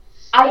 And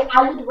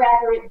I would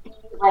rather it be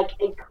like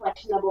a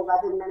collection of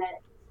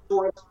 11-minute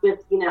stories with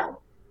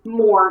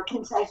more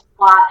concise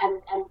plot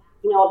and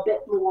a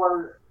bit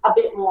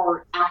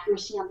more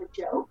accuracy on the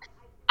joke.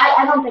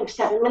 I don't think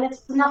 7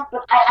 minutes is enough,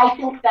 but I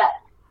think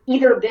that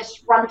either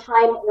this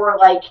runtime or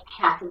like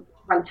half of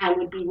runtime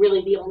would be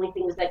really the only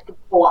things that could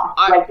pull off.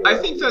 I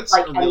think that's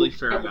a really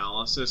fair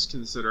analysis,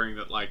 considering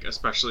that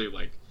especially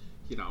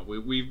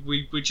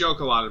we joke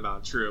a lot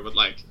about True, but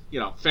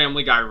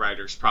Family Guy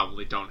writers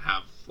probably don't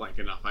have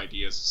enough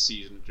ideas a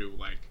season to do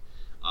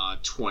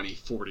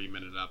 20-40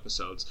 minute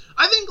episodes.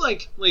 I think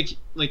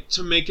like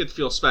to make it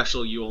feel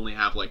special, you only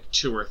have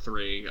 2 or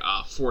 3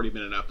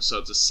 40-minute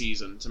episodes a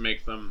season to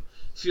make them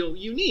feel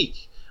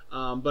unique.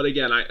 But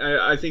again,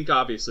 I think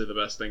obviously the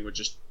best thing would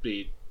just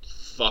be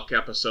fuck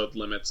episode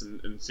limits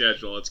and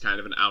schedule. It's kind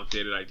of an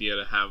outdated idea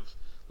to have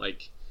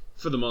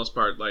for the most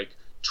part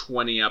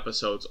 20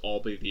 episodes all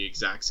be the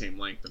exact same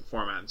length and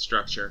format and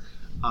structure.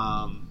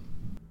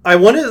 I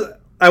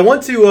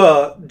want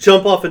to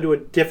jump off into a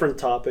different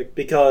topic,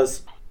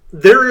 because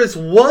there is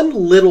one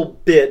little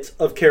bit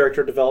of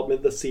character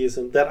development this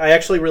season that I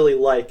actually really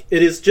like.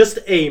 It is just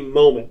a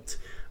moment,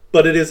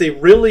 but it is a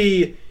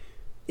really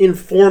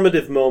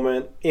informative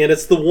moment, and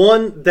it's the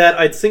one that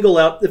I'd single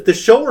out. If the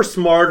show were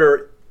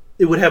smarter,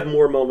 it would have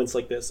more moments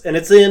like this. And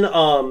it's in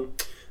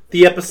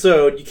the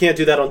episode You Can't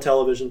Do That on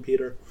Television,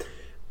 Peter.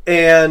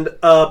 And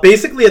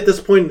basically at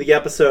this point in the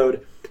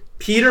episode,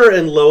 Peter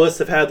and Lois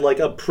have had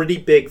a pretty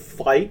big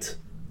fight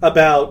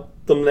about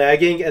them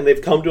nagging, and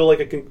they've come to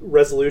a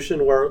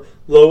resolution where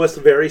Lois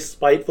very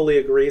spitefully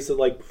agrees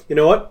that you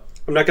know what,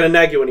 I'm not going to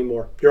nag you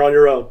anymore, you're on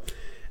your own.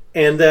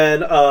 And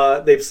then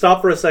they've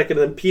stopped for a second,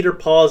 and then Peter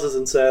pauses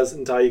and says,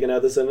 and Ty, you can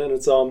add this in, and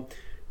it's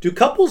do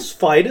couples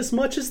fight as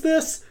much as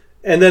this?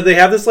 And then they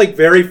have this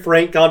very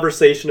frank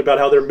conversation about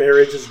how their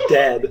marriage is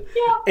dead.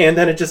 And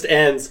then it just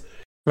ends.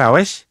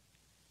 Lois,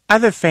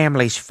 other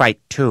families fight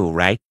too,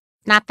 right?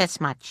 Not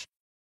this much.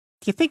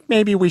 Do you think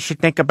maybe we should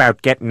think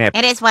about getting it?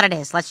 It is what it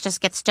is. Let's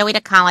just get Stewie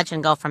to college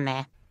and go from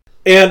there.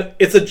 And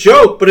it's a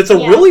joke, but it's a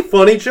really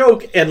funny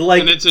joke. And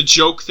it's a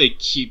joke they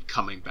keep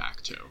coming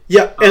back to.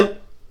 Yeah, and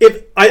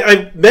if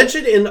I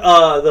mentioned in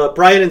the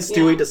Brian and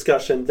Stewie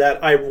discussion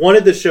that I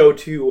wanted the show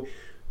to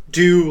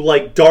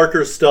do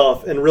darker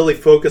stuff and really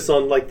focus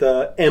on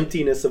the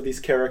emptiness of these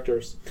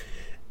characters.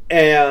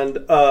 And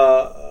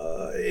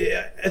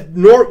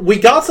we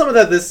got some of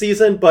that this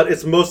season, but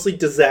it's mostly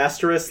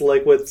disastrous,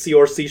 with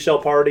Seashell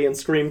Party and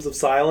Screams of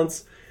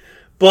Silence.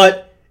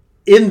 But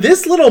in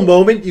this little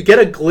moment, you get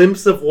a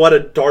glimpse of what a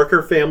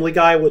darker Family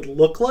Guy would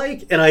look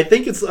like, and I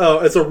think it's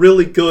a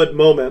really good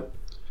moment.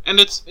 And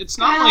it's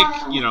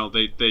not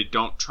they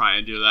don't try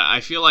and do that.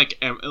 I feel like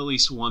at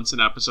least once an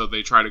episode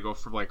they try to go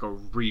for a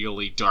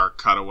really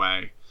dark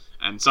cutaway.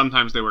 And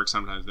sometimes they work,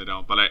 sometimes they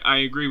don't. But I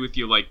agree with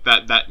you,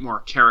 that more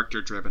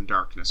character-driven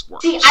darkness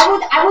works. See,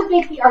 I would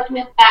make the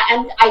argument that,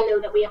 and I know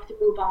that we have to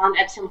move on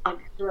at some point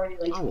because we're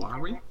already are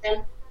we?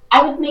 And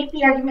I would make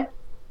the argument,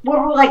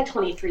 we're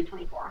 23,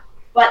 24.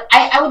 But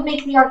I would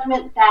make the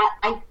argument that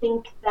I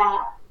think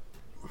that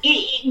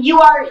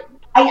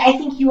I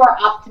think you are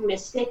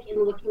optimistic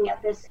in looking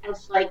at this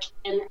as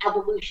an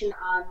evolution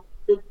on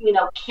the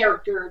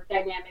character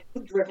dynamic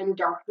driven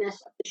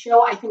darkness of the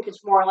show. I think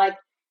it's more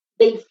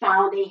they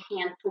found a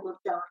handful of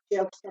dark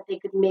jokes that they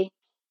could make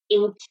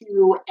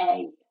into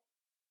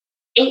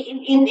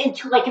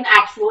into an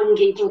actual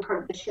engaging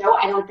part of the show.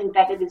 I don't think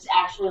that it is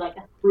actually a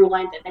through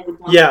line that they would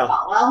want to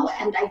follow.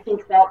 And I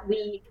think that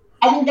we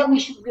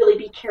should really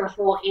be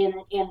careful in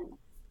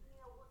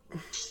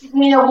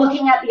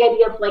looking at the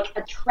idea of like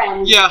a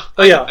trend. Yeah,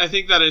 Oh, yeah. I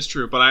think that is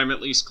true, but I'm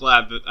at least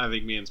glad that I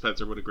think me and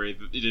Spencer would agree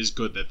that it is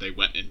good that they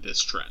went in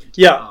this trend.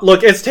 Yeah,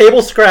 look, it's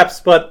table scraps,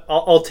 but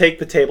I'll take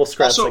the table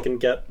scraps Also, I can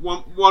get.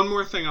 One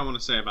more thing I want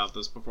to say about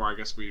this before I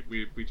guess we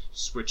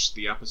switch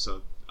the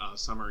episode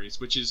summaries,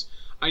 which is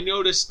I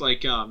noticed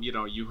like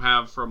you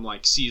have from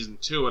like season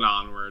 2 and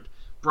onward,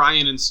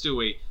 Brian and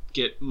Stewie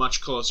get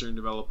much closer and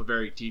develop a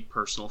very deep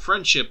personal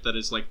friendship that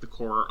is like the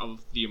core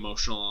of the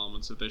emotional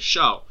elements of this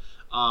show.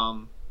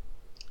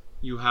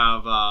 You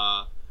have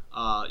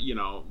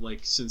like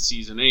since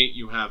season 8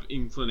 you have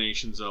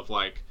inclinations of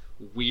like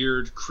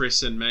weird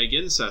Chris and Meg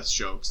incest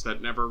jokes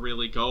that never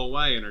really go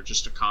away and are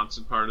just a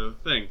constant part of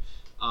the thing.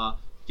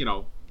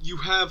 You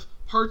have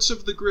parts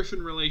of the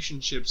Griffin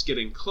relationships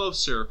getting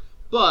closer,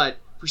 but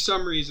for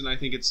some reason I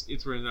think it's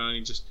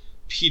really just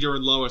Peter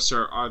and Lois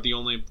are the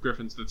only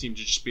Griffins that seem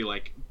to just be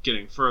like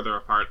getting further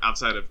apart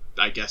outside of,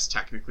 I guess,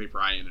 technically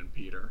Brian and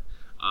Peter.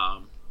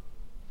 I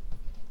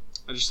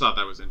just thought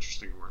that was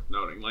interesting and worth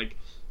noting. Like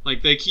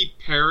they keep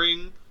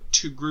pairing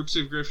two groups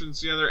of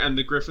Griffins together, and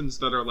the Griffins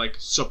that are like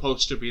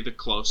supposed to be the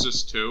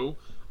closest to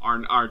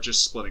are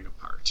just splitting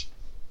apart.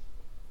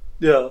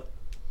 Yeah.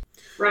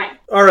 Right.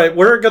 All right,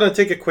 we're gonna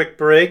take a quick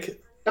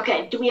break.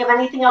 Okay. Do we have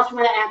anything else we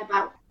want to add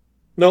about?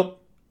 Nope.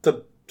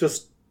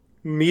 Just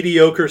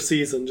mediocre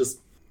season. Just.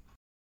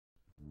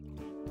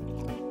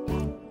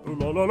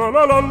 La la la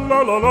la la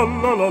la la la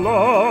la la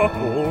la.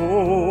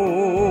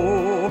 Oh.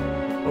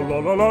 La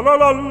la la la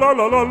la la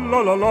la la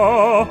la la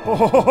la. Ho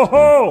ho ho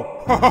ho.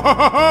 Ha ha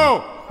ha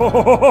ha. Ho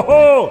ho ho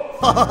ho.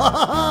 Ha ha ha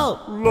ha.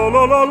 La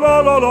la la la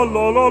la la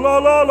la la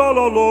la la la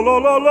la la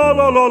la la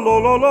la la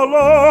la la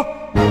la.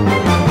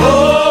 La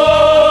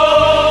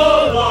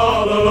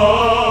la la la.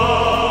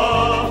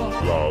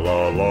 La la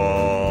la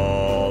la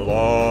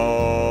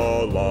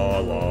la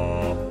la.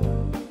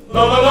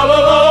 La la la la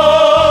la.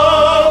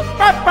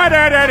 Ba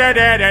da da da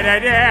da da da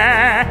da.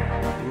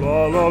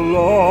 La la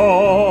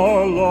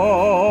la la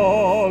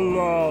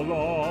la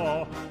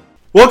la.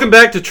 Welcome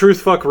back to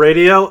Truth Fuck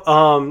Radio.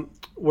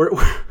 We're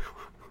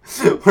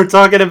we're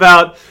talking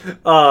about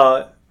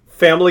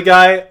Family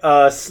Guy.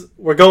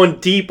 We're going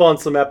deep on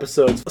some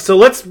episodes. So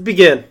let's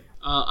begin.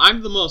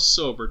 I'm the most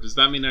sober. Does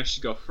that mean I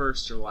should go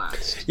first or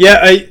last?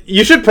 Yeah,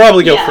 you should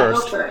probably go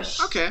first. Go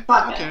first. Okay.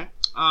 Fuck Okay.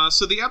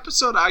 So the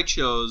episode I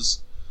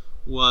chose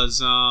was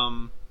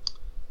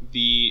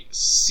the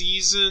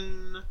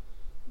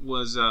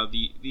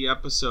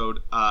episode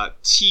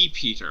T.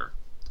 Peter.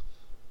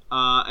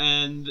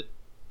 And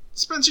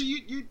Spencer,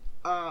 you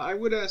I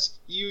would ask,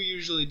 you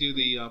usually do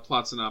the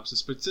plot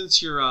synopsis, but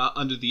since you're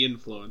under the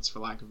influence, for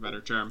lack of a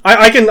better term,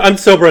 I'm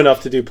sober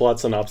enough to do plot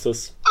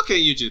synopsis. Okay,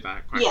 you do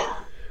that. Quite Yeah.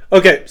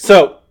 Okay,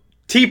 so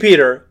T.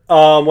 Peter.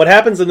 What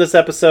happens in this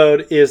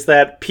episode is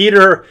that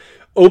Peter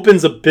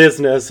opens a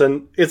business,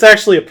 and it's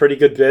actually a pretty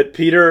good bit.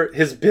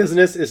 His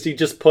business is he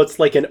just puts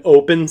like an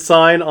open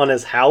sign on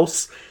his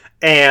house,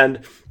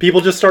 and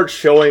people just start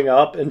showing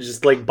up and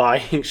just like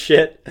buying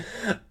shit.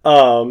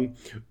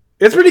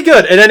 It's pretty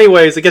good. And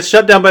anyways, it gets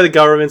shut down by the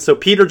government, so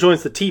Peter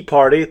joins the Tea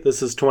Party.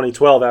 This is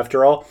 2012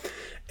 after all.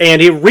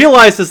 And he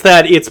realizes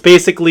that it's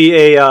basically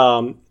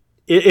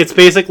it's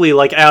basically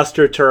like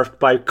AstroTurf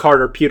by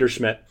Carter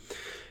Peterschmidt.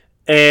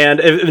 And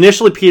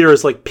initially Peter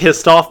is like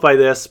pissed off by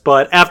this,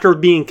 but after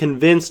being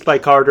convinced by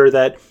Carter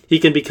that he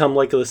can become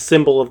like the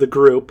symbol of the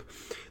group,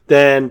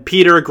 then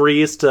Peter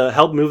agrees to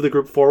help move the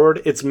group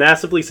forward. It's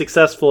massively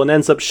successful and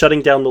ends up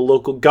shutting down the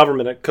local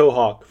government at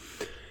Quahog.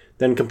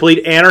 Then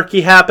complete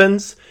anarchy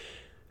happens.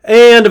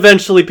 And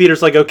eventually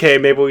Peter's like, okay,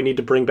 maybe we need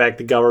to bring back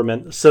the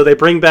government. So they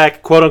bring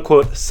back,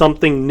 quote-unquote,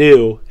 something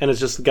new, and it's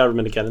just the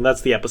government again, and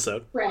that's the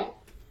episode. Right.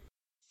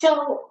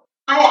 So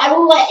I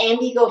will let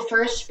Andy go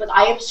first, but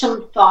I have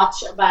some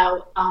thoughts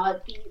about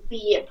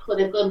the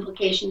political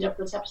implications of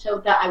this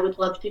episode that I would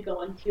love to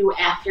go into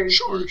after he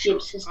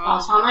gives his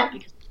thoughts on it.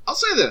 Because I'll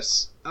say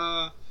this.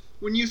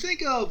 When you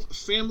think of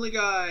Family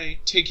Guy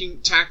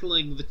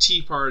tackling the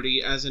Tea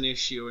Party as an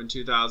issue in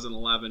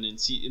 2011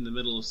 in the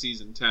middle of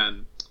season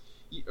 10,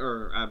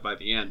 or by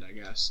the end, I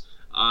guess,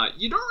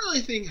 you don't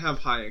really have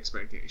high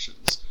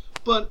expectations.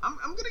 But I'm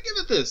gonna give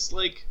it this.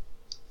 Like,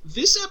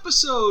 this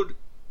episode,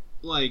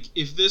 like,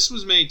 if this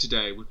was made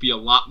today, would be a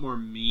lot more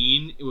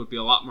mean, it would be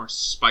a lot more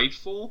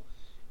spiteful,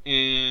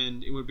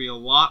 and it would be a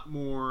lot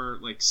more,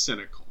 like,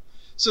 cynical.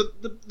 So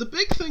the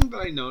big thing that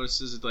I noticed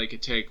is, like, a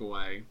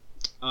takeaway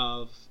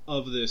of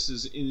this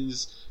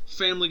is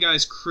Family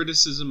Guy's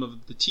criticism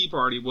of the Tea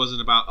Party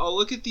wasn't about, oh,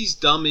 look at these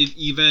dumb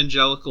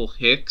evangelical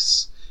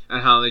hicks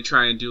and how they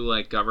try and do,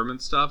 like,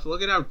 government stuff.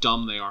 Look at how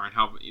dumb they are and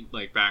how,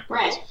 like,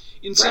 backwards. Right.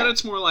 Instead,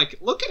 It's more like,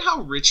 look at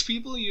how rich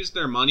people use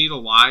their money to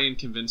lie and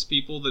convince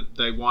people that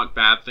they want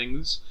bad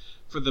things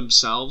for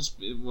themselves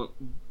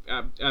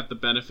at the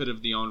benefit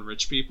of the own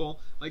rich people.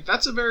 Like,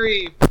 that's a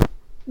very...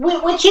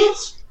 Which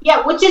is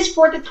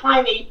for the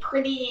time a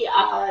pretty,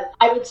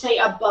 I would say,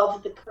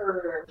 above the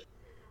curve,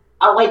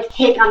 like,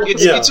 take on the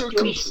It's a situation.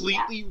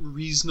 completely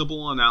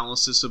reasonable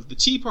analysis of the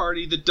Tea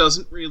Party that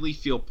doesn't really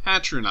feel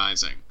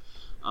patronizing.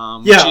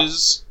 Which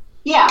is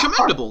Yeah,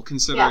 commendable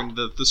considering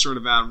the sort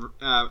of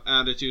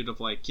attitude of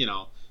like, you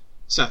know,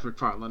 Seth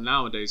MacFarlane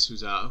nowadays,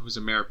 who's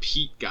a Mayor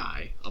Pete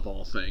guy of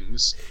all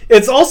things.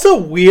 It's also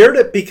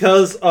weird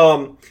because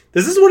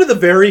this is one of the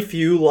very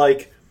few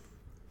like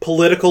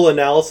political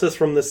analysis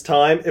from this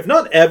time, if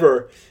not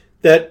ever,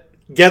 that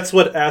gets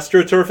what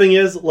astroturfing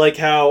is. Like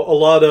how a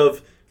lot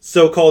of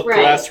so-called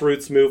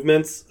grassroots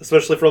movements,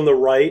 especially from the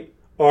right,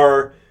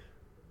 are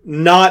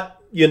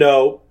not, you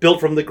know, built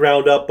from the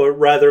ground up, but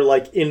rather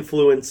like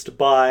influenced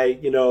by,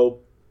 you know,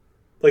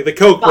 like the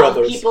Koch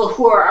brothers, people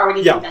who are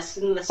already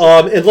invested in this.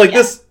 And like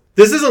this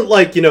isn't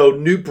like, you know,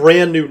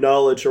 brand new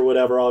knowledge or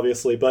whatever,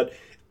 obviously, but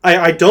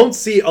I don't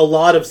see a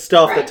lot of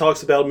stuff that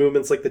talks about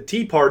movements like the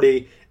Tea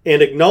Party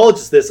and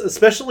acknowledges this,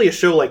 especially a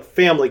show like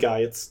Family Guy.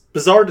 It's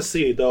bizarre to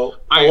see, though.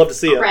 I love to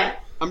see it. Right.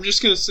 I'm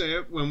just gonna say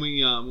it when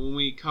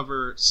we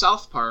cover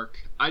South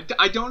Park. I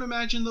don't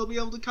imagine they'll be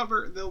able to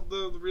cover. They'll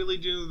really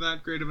do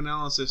that great of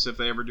analysis if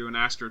they ever do an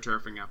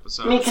astroturfing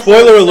episode. I mean,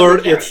 spoiler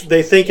alert!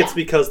 They think it's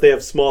because they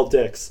have small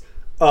dicks.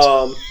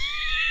 Right.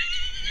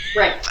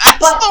 That's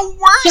the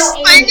worst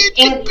thing it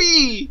could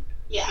be.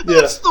 Yeah.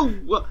 That's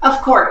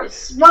Of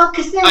course. Well,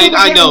 because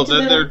I know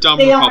that they're dumb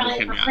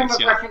Republican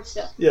guys.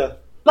 Yeah.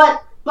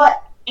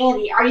 But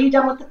Andy, are you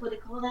done with the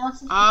political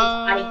analysis? Because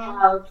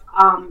I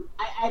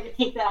have a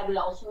take that I would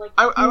also like.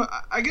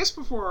 I guess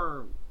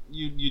before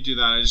you do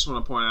that, I just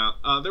want to point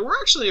out there were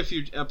actually a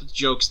few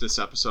jokes this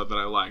episode that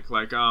I like.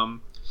 Like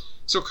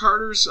so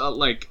Carter's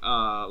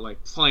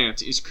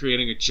plant is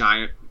creating a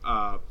giant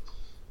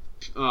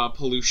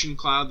pollution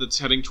cloud that's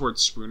heading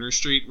towards Spooner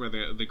Street where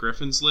the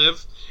Griffins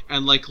live,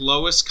 and like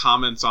Lois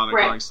comments on it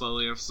going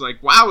slowly. It's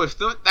like, wow, if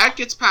that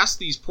gets past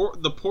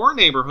the poor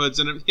neighborhoods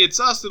and it hits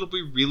us, it'll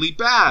be really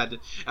bad.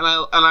 And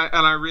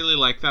I really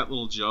like that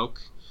little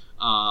joke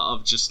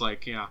of just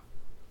like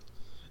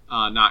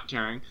not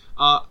caring.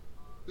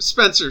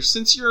 Spencer,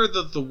 since you're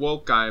the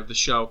woke guy of the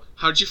show,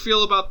 how'd you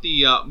feel about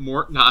the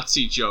Mort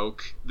Nazi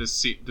joke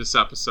this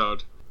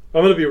episode?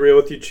 I'm gonna be real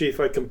with you,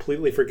 Chief. I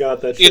completely forgot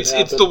that shit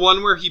happened. It's the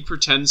one where he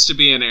pretends to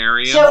be an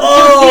Aryan. So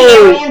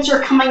the Aryans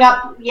are coming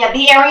up. Yeah,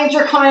 the Aryans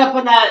are coming up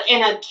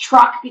in a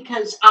truck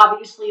because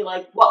obviously,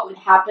 like, what would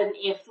happen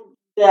if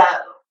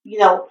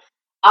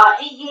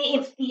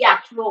if the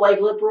actual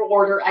like liberal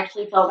order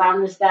actually fell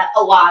down is that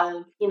a lot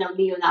of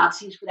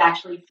neo-Nazis would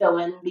actually fill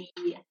in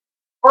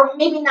or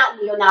maybe not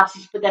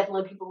neo-Nazis, but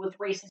definitely people with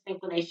racist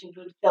inclinations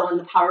would fill in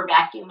the power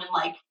vacuum and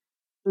like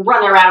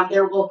run around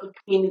their local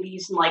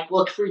communities and like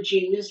look for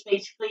Jews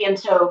basically. And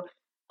so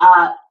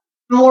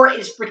Mort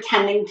is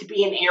pretending to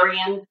be an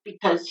Aryan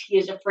because he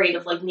is afraid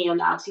of like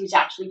neo-Nazis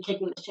actually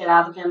kicking the shit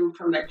out of him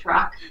from their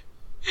truck.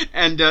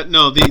 And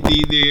no,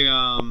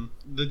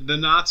 the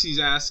Nazis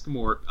ask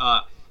Mort,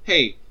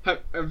 hey,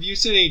 have you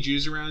seen any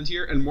Jews around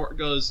here? And Mort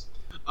goes,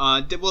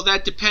 well,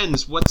 that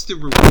depends. What's the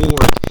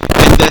reward?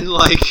 And then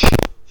like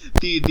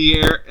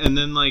and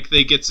then like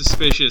they get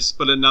suspicious,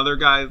 but another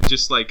guy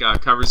just like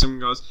covers him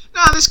and goes,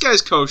 nah, this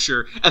guy's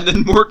kosher. And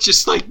then Mort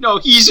just like, no,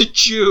 he's a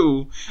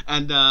Jew.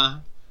 And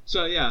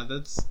so yeah,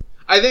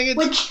 I think it's,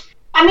 which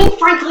I mean,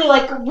 frankly,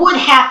 like would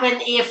happen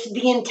if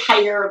the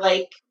entire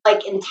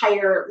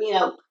entire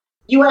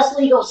U.S.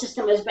 legal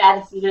system, as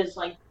bad as it is,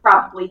 like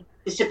probably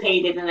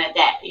dissipated in a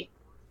day.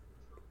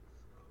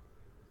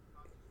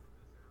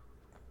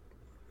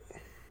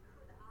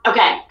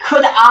 Okay,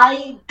 could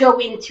I go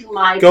into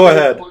my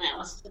political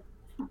analysis?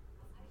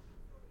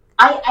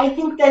 I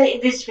think that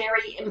it is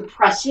very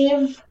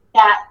impressive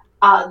that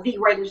the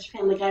writers of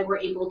Family Guy were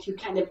able to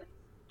kind of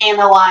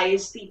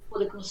analyze the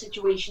political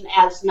situation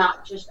as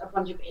not just a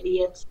bunch of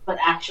idiots, but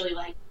actually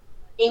like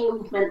a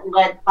movement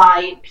led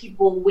by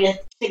people with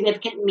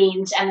significant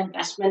means and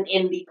investment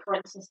in the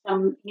current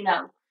system,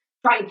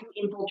 trying to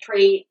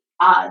infiltrate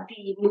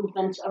the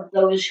movements of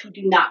those who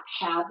do not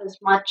have as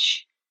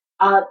much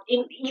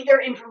in either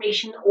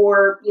information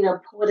or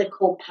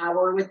political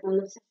power within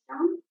the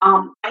system.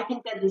 I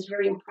think that is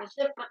very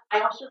impressive, but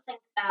I also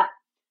think that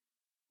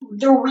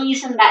the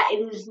reason that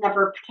it is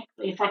never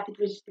particularly effective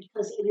is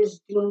because it is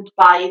doomed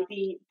by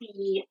the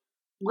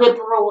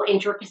liberal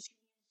intricacies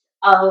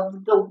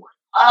of the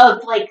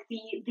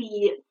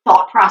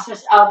thought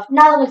process of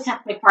not only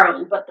Seth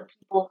MacFarlane but the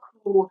people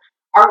who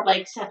are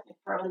like Seth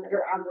MacFarlane that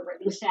are on the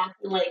writing staff,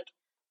 and like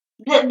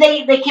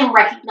they can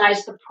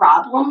recognize the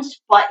problems,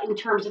 but in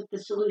terms of the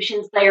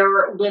solutions,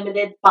 they're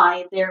limited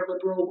by their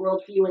liberal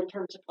worldview in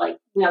terms of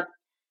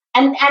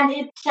and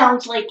it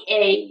sounds like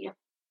a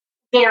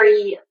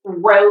very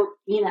rote,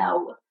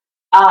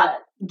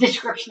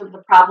 description of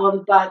the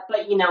problem, but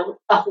the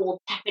whole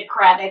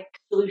technocratic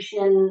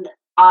solution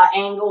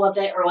angle of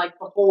it, or like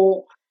the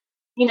whole,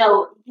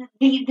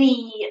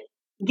 the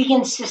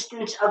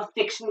insistence of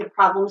fixing the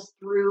problems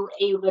through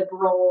a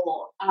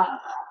liberal,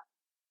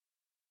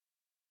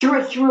 through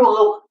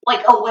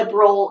a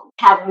liberal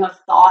pattern of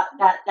thought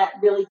that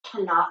really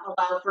cannot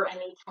allow for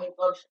any type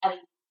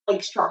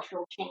of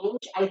structural change.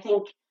 I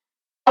think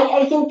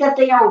that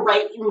they are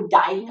right in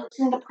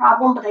diagnosing the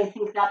problem, but I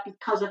think that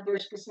because of their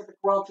specific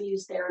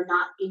worldviews, they are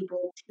not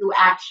able to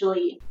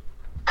actually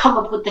come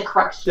up with the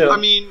correct solution. I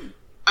mean,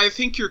 I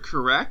think you're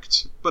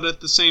correct, but at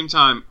the same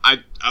time, I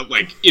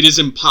like it is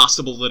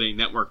impossible that a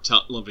network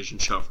television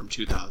show from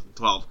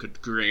 2012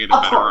 could create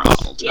a better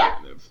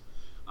alternative,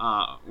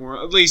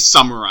 or at least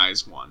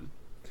summarize one.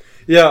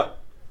 Yeah.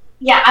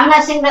 Yeah, I'm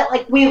not saying that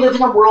like we live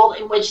in a world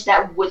in which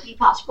that would be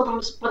possible,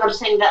 but I'm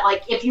saying that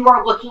like if you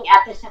are looking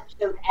at this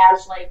episode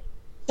as like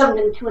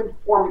something to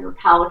inform your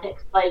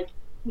politics, like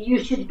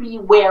you should be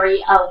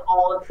wary of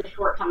all of the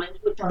shortcomings.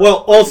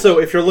 Well, also,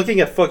 if you're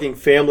looking at fucking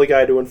Family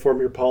Guy to inform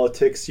your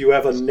politics, you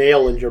have a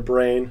nail in your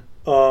brain.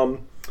 Right,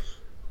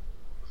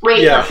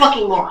 you're a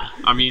fucking moron.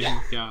 I mean,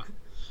 yeah.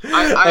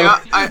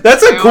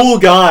 That's a cool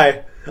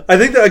guy. I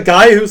think that a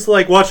guy who's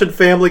like watching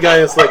Family Guy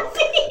is like,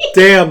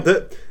 damn,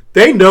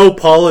 they know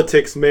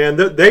politics, man.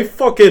 They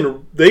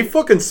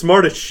fucking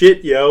smart as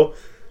shit, yo.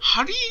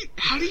 How do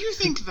you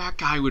think that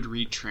guy would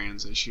read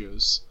trans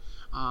issues?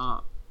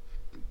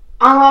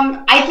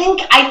 I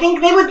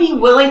think they would be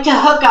willing to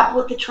hook up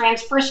with the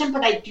trans person,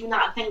 but I do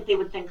not think they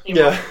would think they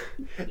would.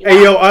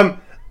 Hey, yo, I'd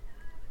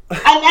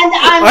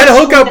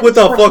hook up with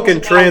a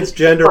fucking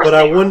transgender, but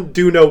I wouldn't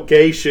do no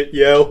gay shit,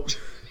 yo.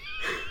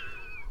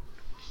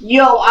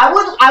 Yo,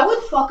 I would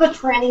fuck a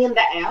tranny in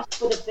the ass,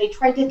 but if they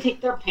tried to take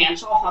their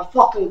pants off, I'd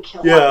fucking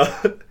kill them.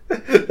 Yeah,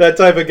 that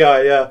type of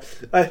guy, yeah.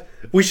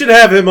 We should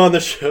have him on the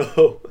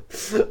show.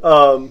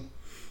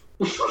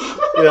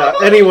 Yeah,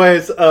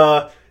 anyways,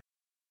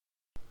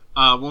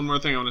 one more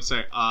thing I want to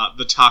say.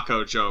 The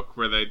taco joke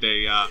where they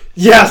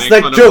yes,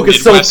 that joke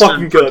is so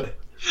fucking good.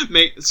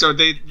 So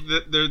they're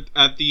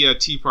at the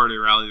Tea Party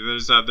rally.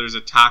 There's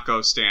a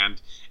taco stand,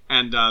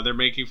 and they're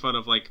making fun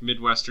of like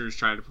Midwesterners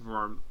trying to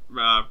perform,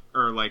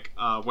 or like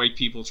white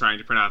people trying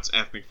to pronounce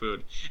ethnic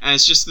food, and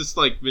it's just this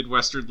like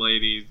Midwestern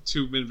lady,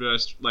 two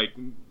Midwest like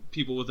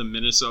people with a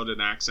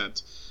Minnesotan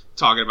accent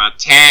talking about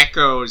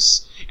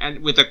tacos and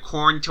with a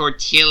corn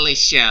tortilla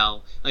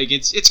shell. Like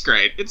it's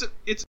great.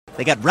 It's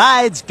They got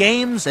rides,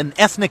 games, and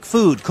ethnic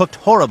food cooked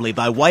horribly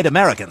by white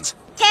Americans.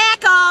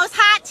 Tacos!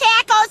 Hot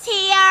tacos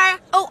here!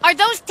 Oh, are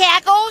those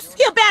tacos?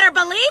 You better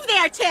believe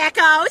they're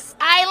tacos!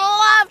 I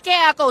love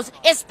tacos,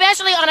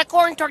 especially on a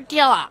corn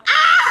tortilla.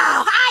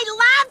 Oh, I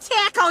love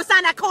tacos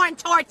on a corn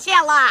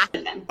tortilla!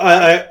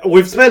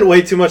 We've spent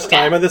way too much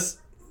time on this.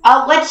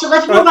 Let's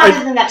move on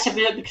to the next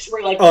episode because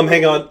we're like...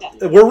 hang on.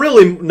 We're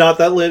really not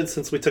that late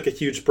since we took a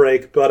huge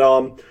break, but,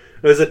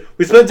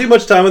 we spent too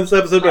much time on this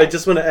episode, but I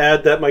just want to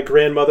add that my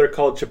grandmother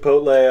called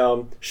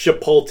Chipotle,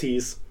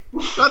 Chipotles.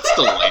 That's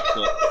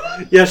delightful.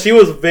 Yeah, she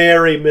was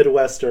very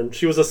Midwestern.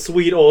 She was a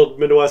sweet old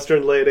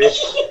Midwestern lady.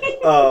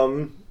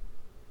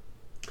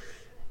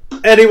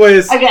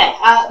 Anyways. Okay,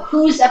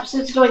 whose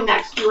episode's going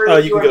next? You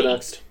can go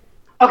next.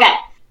 Okay,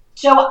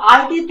 so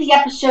I did the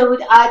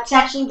episode, it's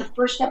actually the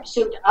first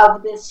episode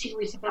of this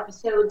series of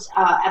episodes,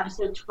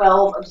 episode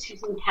 12 of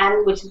season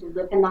 10, which is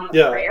Living on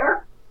a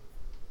Prayer.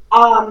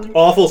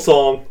 Awful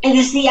song. It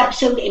is the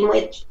episode in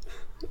which...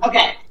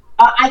 Okay,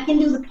 I can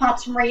do the plot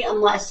summary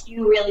unless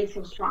you really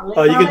feel strongly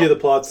about it. You can do the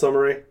plot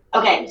summary.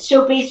 Okay,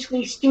 so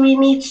basically Stewie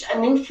meets a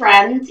new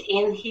friend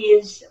in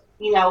his,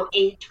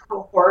 age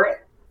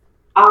cohort.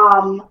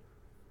 Hold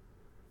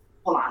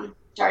on.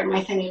 Sorry,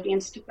 my thing is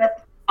being stupid.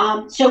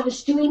 So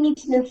Stewie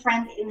meets a new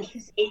friend in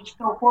his age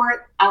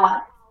cohort.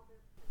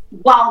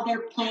 While they're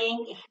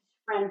playing, his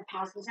friend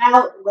passes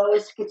out.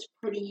 Lois gets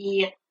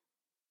pretty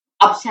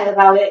upset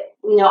about it,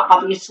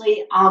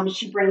 obviously.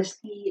 She brings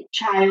the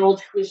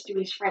child who is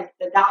Stewie's friend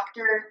to the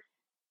doctor.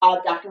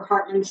 Dr.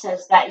 Hartman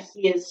says that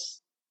he is,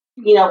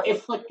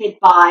 afflicted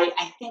by,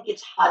 I think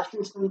it's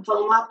Hodgkin's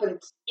lymphoma,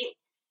 but it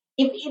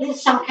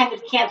is some kind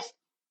of cancer.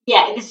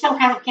 Yeah, it is some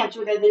kind of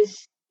cancer that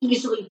is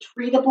easily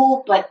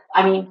treatable, but,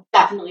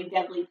 definitely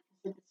deadly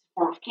because it's a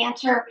form of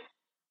cancer.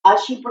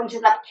 She brings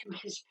it up to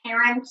his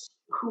parents,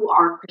 who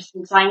are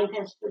Christian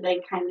Scientists, so they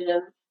kind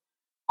of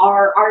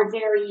are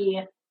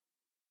very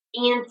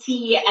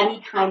anti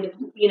any kind of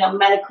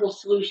medical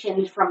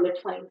solution from the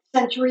 20th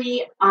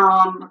century.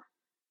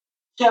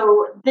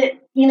 So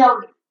that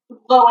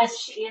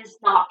Lois is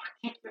not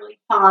particularly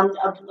fond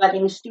of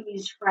letting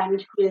Stewie's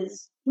friend, who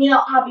is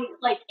obviously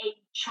like a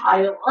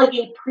child, like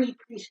a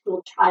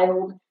preschool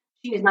child.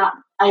 She is not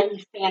a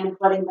fan of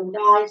letting them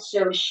die.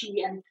 So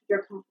she and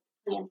Peter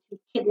plan to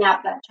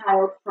kidnap that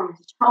child from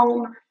his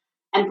home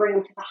and bring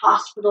him to the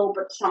hospital.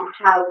 But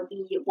somehow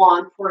the law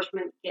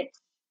enforcement gets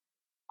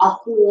a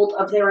hold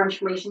of their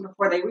information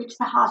before they reach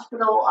the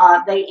hospital.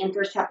 They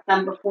intercept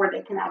them before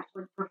they can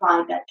actually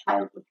provide that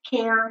child with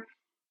care.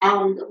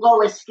 And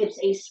Lois gives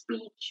a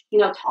speech,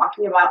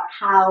 talking about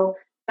how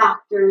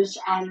doctors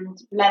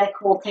and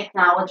medical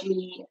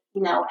technology,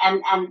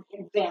 and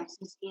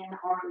advances in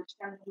our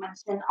understanding of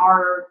medicine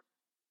are,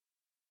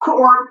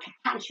 or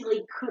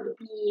potentially could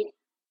be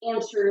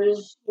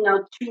answers,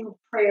 to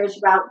prayers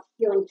about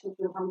healing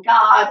children from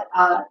God.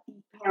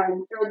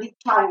 The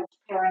child's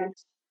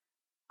parents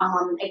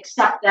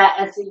accept that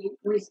as a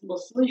reasonable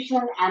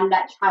solution, and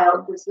that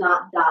child does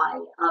not die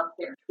of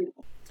their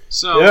treatment.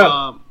 So,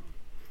 yeah.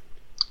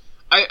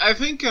 I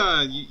think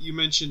you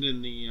mentioned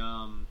in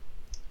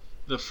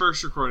the the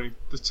first recording,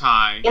 the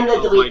tie, In the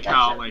of, delete like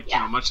how, episode, like yeah.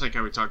 you know, much like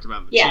how we talked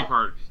about in the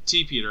Yeah.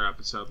 T Peter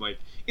episode, like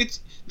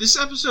this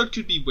episode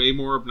could be way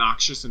more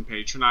obnoxious and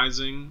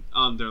patronizing.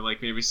 They're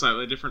like maybe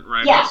slightly different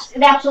writers. Yes,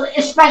 absolutely.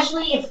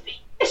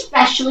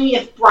 Especially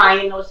if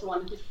Brian was the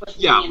one who's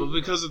pushing Yeah, me but in,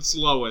 because it's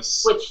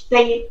Lois, which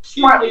they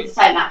smartly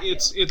decide not to.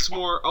 it's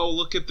more, oh,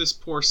 look at this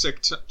poor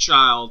sick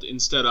child,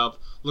 instead of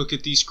look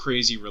at these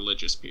crazy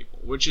religious people,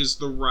 which is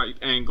the right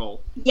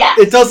angle. Yes,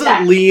 It doesn't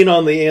exactly. lean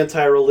on the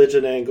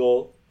anti-religion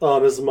angle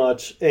as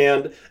much,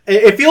 and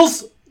it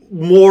feels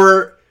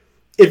more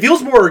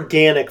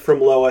organic from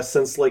Lois,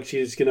 since like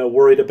she's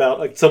worried about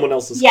like someone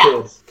else's kid.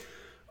 Yes.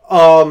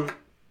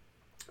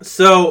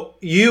 So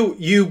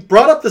you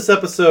brought up this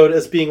episode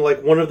as being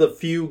like one of the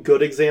few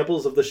good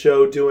examples of the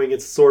show doing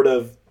its sort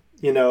of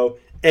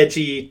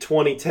edgy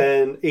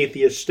 2010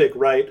 atheist shtick,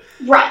 right?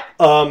 Right.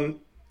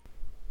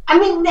 I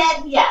mean,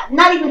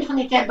 not even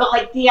 2010, but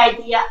like the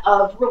idea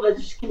of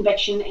religious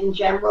conviction in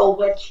general,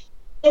 which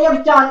they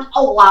have done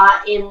a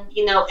lot in,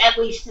 at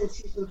least in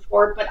season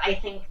 4. But I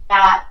think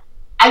that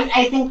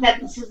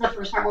this is the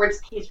first time where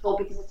it's tasteful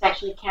because it's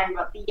actually caring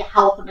about the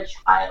health of a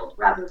child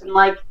rather than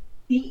like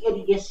the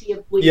idiocy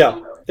of believing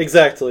in religion.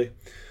 Exactly.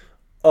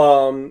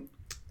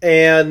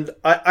 And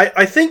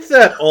I think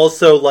that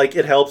also like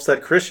it helps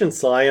that Christian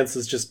Science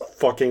is just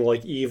fucking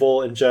like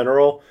evil in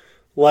general.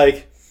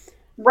 Like,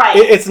 right.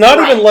 It's not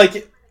even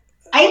like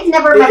I've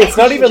never met. It's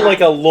not even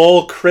like a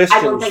lol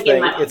Christian think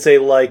thing. It's a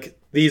like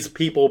these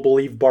people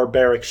believe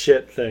barbaric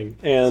shit thing,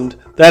 and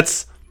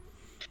that's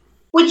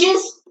which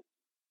is,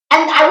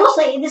 and I will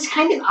say it is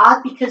kind of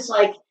odd because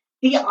like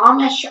the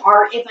Amish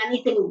are, if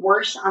anything,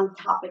 worse on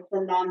topic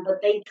than them,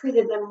 but they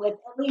treated them with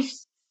at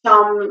least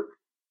some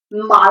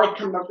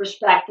modicum of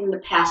respect in the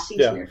past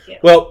season or two.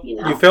 Well,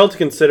 you failed to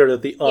consider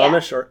that the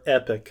Amish are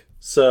epic,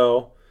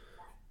 so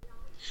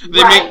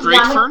they make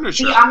great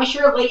furniture. The Amish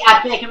are really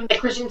epic, and the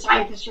Christian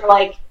Scientists are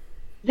like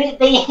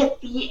they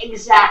hit the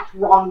exact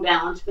wrong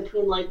balance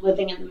between like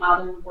living in the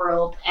modern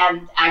world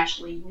and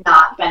actually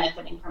not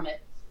benefiting from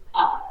it.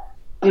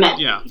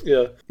 Yeah.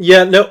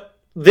 No,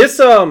 this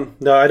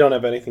no, I don't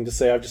have anything to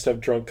say. I just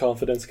have drunk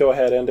confidence. Go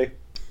ahead, Andy.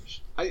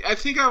 I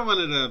think I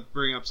wanted to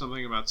bring up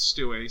something about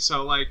Stewie.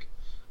 So like,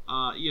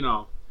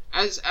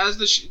 as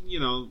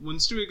the when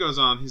Stewie goes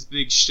on, his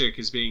big shtick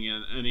is being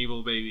an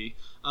evil baby.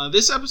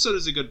 This episode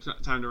is a good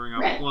time to bring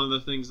up. Right. One of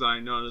the things that I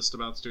noticed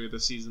about Stewie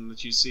this season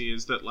that you see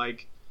is that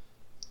like,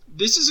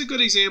 this is a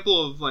good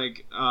example of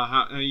like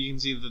how you can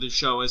see that the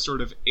show has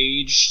sort of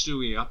aged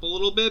Stewie up a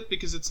little bit,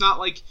 because it's not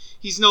like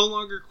he's no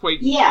longer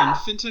quite an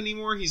infant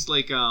anymore. He's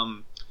like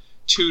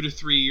 2 to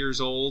 3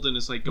 years old and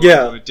is like going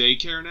to a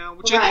daycare now,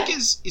 which I think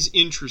is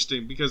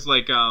interesting because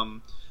like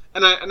and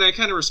I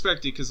kind of respect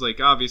it because like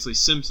obviously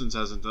Simpsons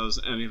hasn't does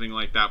anything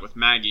like that with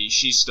Maggie.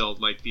 She's still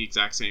like the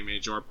exact same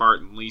age, or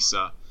Bart and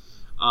Lisa.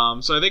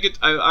 So I think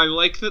I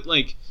like that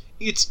like.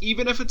 It's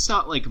even if it's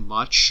not like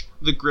much,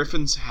 the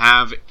Griffins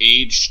have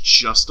aged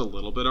just a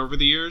little bit over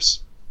the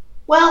years.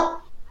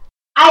 Well,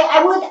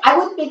 I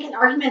would make an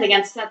argument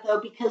against that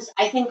though, because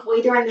I think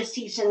later in the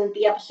season,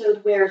 the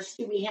episode where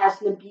Stewie has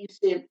an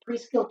abusive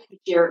preschool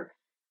teacher,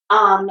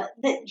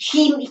 that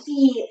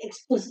he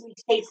explicitly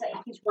states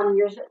that he's 1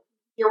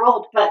 year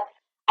old. But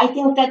I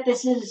think that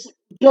this is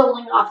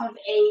building off of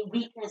a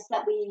weakness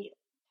that we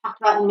talked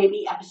about in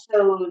maybe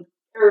episode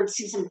or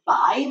season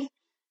 5.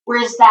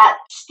 Whereas that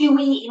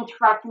Stewie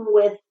interacting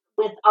with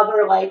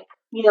other, like,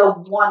 1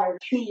 or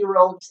 2 year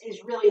olds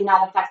is really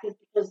not effective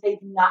because they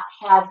do not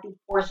have the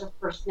force of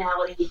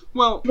personality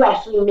to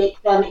actually make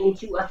them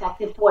into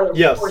effective foils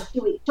for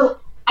Stewie. So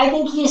I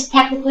think he is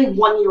technically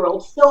 1 year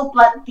old still,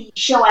 but the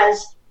show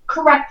has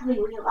correctly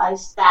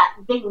realized that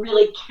they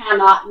really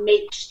cannot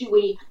make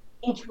Stewie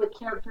into a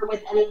character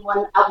with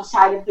anyone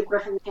outside of the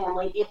Griffin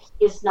family if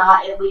he is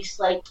not at least,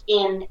 like,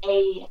 in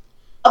a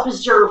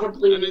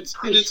observably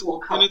preschool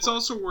couple. And it's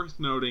also worth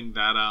noting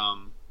that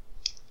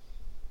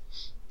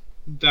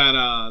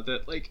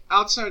that like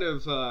outside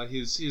of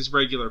his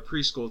regular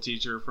preschool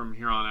teacher from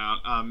here on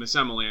out, Miss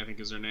Emily I think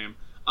is her name.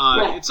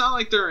 It's not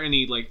like there are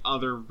any like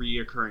other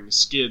reoccurring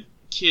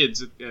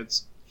kids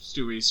at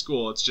Stewie's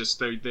school. It's just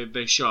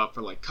they show up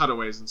for like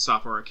cutaways and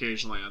stuff, or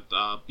occasionally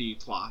at B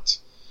plot.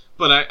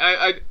 But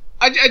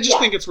I just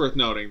think it's worth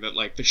noting that,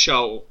 like, the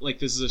show, like,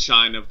 this is a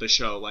shine of the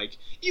show, like,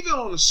 even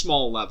on a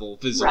small level,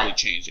 visibly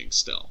changing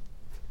still.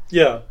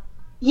 Yeah.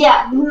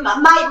 Yeah,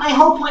 my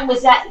whole point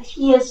was that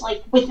he is,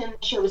 like, within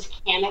the show's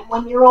canon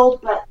 1 year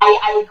old, but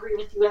I agree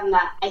with you in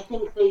that I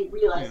think they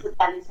realize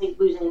that is a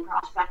losing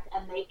prospect,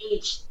 and they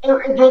aged,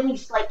 or at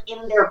least, like,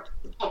 in their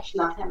depiction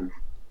of him,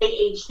 they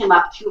aged him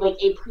up to, like,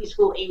 a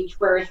preschool age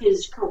where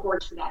his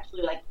cohorts would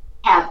actually, like,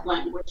 have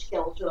language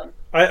skills to it.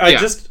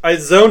 I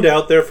zoned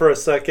out there for a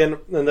second,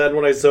 and then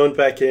when I zoned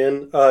back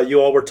in,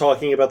 you all were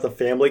talking about the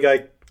Family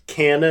Guy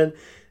canon,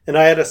 and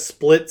I had a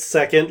split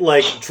second,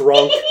 like,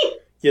 drunk,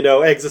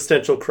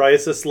 existential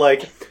crisis.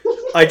 Like,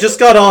 I just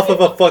got off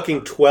of a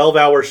fucking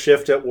 12-hour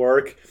shift at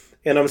work,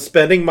 and I'm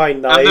spending my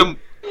night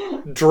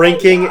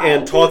drinking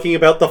and talking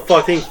about the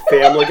fucking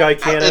Family Guy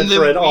cannon And then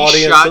for an we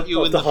audience shot you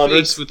of in the the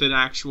hundreds. face with an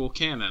actual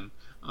cannon.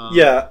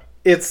 Yeah,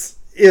 it's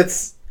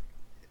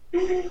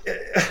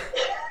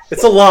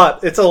a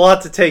lot. It's a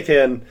lot to take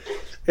in.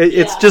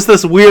 It's just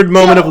this weird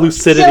moment of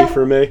lucidity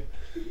for me.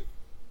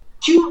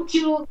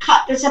 To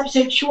cut this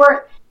episode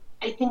short,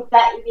 I think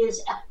that it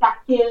is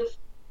effective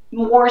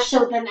more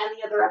so than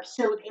any other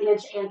episode in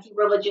its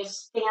anti-religious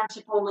stance,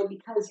 if only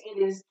because it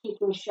is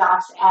taking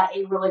shots at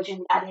a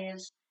religion that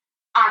is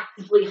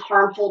actively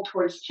harmful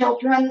towards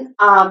children.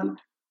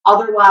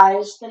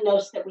 Otherwise, the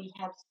notes that we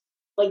have,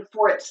 like,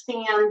 for its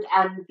stand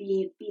and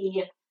the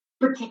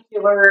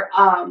particular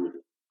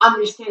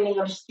understanding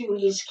of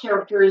Stewie's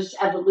character's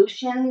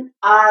evolution,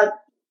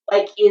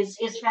 is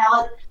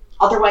valid.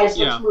 Otherwise,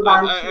 let's move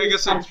on. I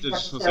guess I Spencer's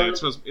just want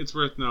to say it's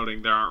worth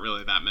noting there aren't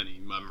really that many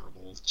memorable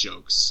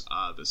jokes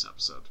this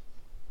episode.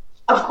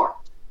 Of course.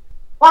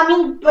 Well, I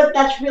mean, but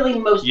that's really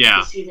most of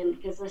Yeah. the season,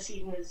 because the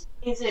season is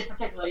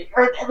particularly,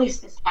 or at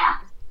least this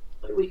half,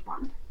 is week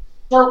one.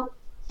 So,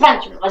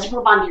 Spencer, let's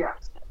move on to your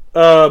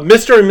episode.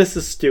 Mr. and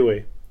Mrs.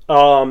 Stewie.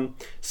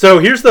 So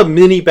here's the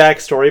mini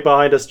backstory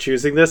behind us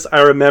choosing this.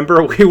 I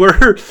remember we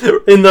were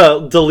in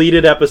the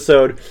deleted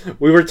episode.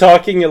 We were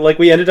talking, like,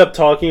 we ended up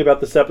talking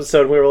about this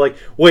episode. And we were like,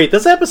 wait,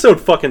 this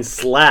episode fucking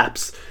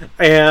slaps.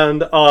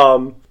 And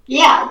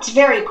Yeah, it's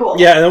very cool.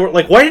 yeah, and then we're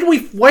like, why did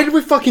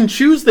we fucking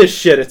choose this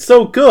shit? It's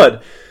so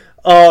good.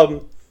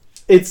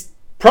 It's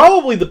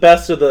probably the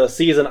best of the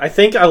season. I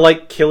think I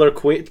like Killer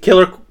Queen.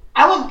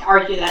 I would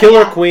argue that.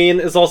 Killer yeah. Queen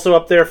is also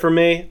up there for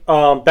me.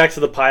 Back to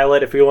the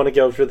pilot, if we want to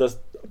go through the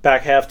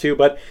back half too.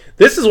 But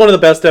this is one of the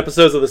best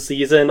episodes of the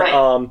season.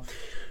 Right.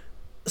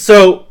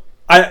 So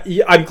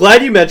I'm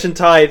glad you mentioned,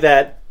 Ty,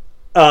 that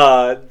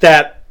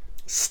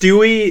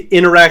Stewie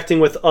interacting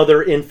with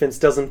other infants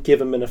doesn't give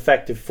him an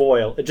effective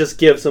foil. It just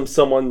gives him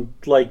someone,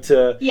 like,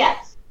 to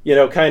Yes.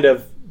 kind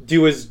of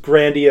do his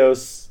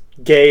grandiose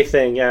gay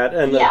thing at.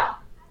 And Yeah.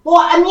 Well,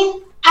 I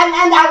mean,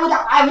 and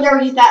I would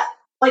argue that,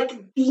 like,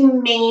 the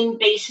main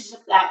basis of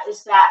that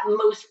is that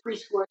most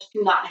preschoolers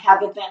do not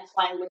have advanced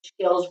language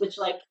skills, which,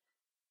 like,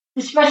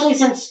 especially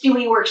since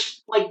Stewie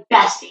works, like,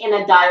 best in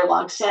a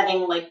dialogue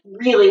setting, like,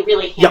 really,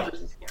 really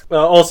hampers his character.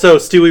 Also,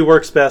 Stewie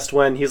works best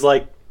when he's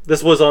like,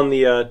 this was on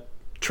the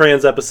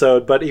trans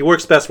episode, but he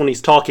works best when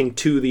he's talking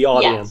to the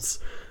audience.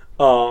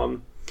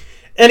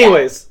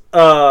 Anyways,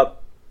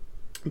 but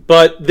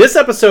this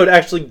episode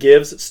actually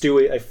gives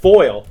Stewie a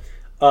foil,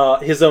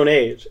 his own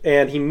age,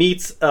 and he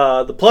meets,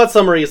 the plot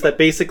summary is that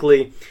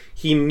basically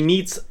he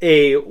meets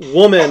a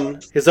woman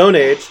his own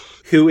age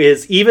who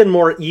is even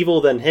more evil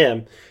than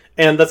him,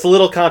 and that's a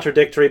little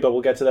contradictory, but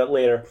we'll get to that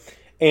later.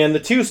 And the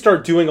two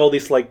start doing all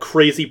these, like,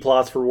 crazy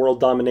plots for world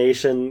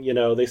domination.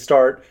 They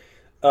start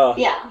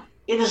Yeah.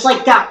 It is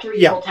like Dr.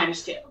 Evil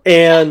times 2.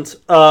 and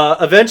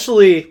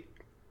eventually,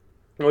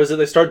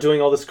 they start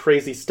doing all this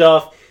crazy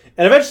stuff.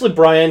 And eventually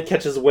Brian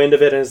catches wind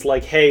of it and is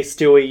like, hey,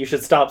 Stewie, you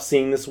should stop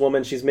seeing this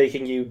woman. She's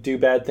making you do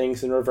bad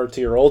things and revert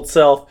to your old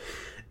self.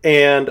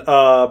 And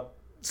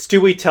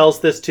Stewie tells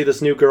this to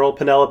this new girl,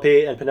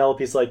 Penelope. And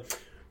Penelope's like,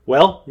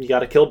 well, you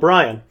gotta kill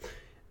Brian.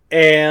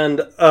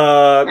 And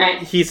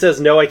he says,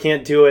 no, I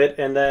can't do it.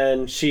 And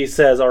then she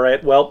says, all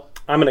right, well,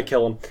 I'm gonna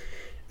kill him.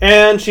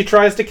 And she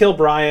tries to kill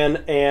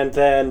Brian, and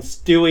then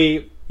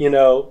Stewie,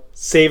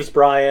 saves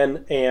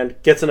Brian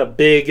and gets in a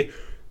big,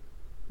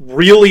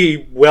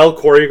 really well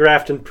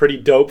choreographed and pretty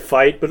dope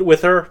fight, but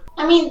with her.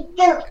 I mean,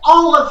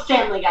 all of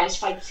Family Guy's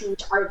fight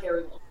scenes are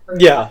very well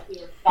choreographed. Yeah.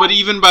 But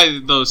even by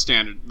those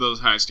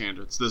high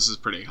standards, this is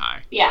pretty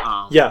high.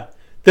 Yeah. Yeah.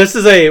 This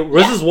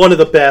is one of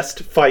the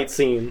best fight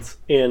scenes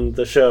in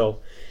the show.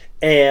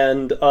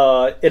 And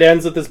it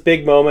ends with this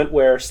big moment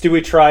where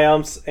Stewie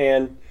triumphs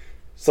and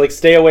it's like,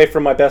 stay away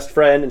from my best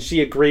friend, and she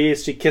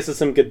agrees. She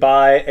kisses him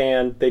goodbye,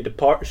 and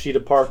she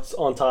departs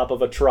on top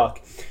of a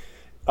truck.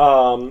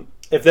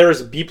 If there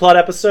is a B-plot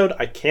episode,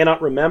 I cannot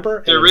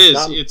remember. There is.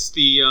 It's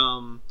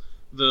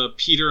the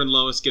Peter and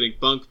Lois getting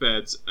bunk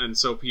beds, and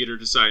so Peter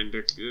deciding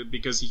to,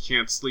 because he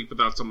can't sleep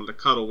without someone to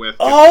cuddle with,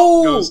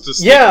 goes to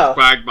sleep with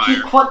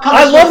Quagmire.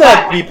 I love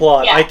that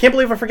B-plot. Yeah. I can't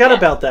believe I forgot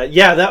about that.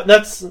 Yeah,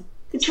 that's...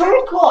 It's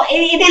very cool.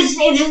 It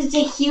is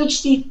a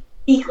huge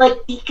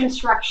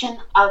deconstruction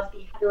of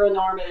the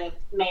heteronormative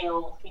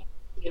male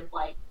fantasy of,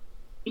 like,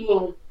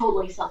 being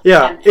totally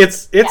self-dependent. Yeah,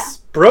 it's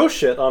bro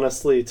shit,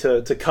 honestly,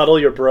 to cuddle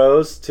your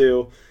bros,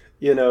 to,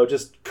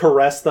 just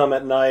caress them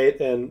at night,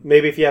 and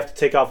maybe if you have to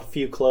take off a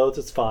few clothes,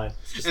 it's fine.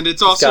 And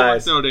it's also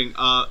worth noting,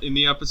 in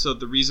the episode,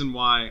 the reason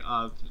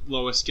why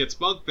Lois gets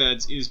bunk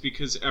beds is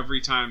because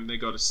every time they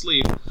go to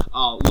sleep,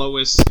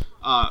 Lois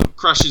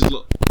crushes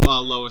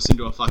Lois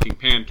into a fucking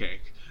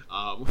pancake,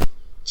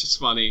 which is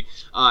funny.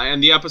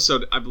 And the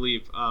episode, I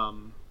believe,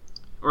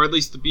 or at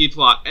least the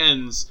B-plot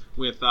ends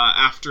with,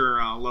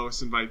 after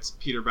Lois invites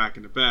Peter back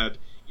into bed,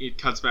 it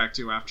cuts back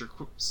to after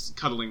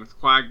cuddling with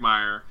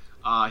Quagmire,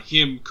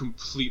 him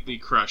completely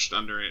crushed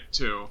under it,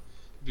 too,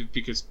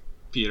 because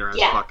Peter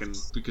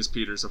has because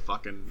Peter's a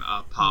fucking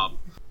pub.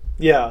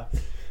 Yeah,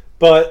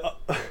 but...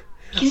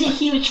 He's a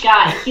huge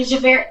guy.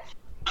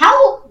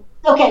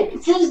 Okay,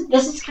 this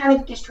is kind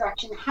of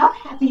distraction. How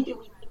happy do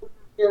we think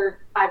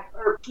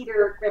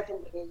Peter Griffin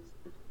is?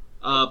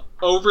 I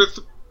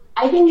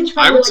think it's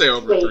probably I would say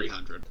like over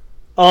 280.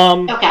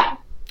 300. Okay.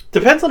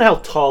 Depends on how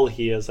tall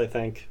he is, I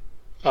think.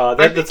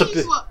 That's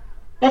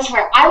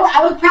fair.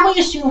 I would probably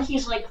assume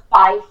he's like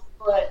 5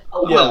 foot.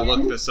 I'll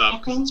look this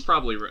up because it's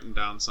probably written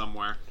down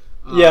somewhere.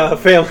 Yeah,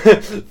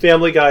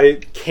 Family Guy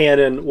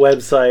canon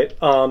website.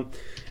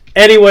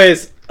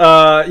 Anyways,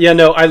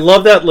 I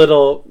love that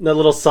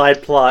little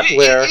side plot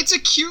where it's a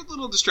cute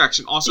little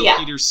distraction. Also,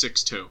 Peter's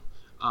 6'2".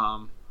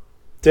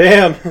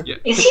 Damn. Yeah.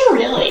 Is he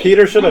really?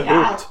 Peter should have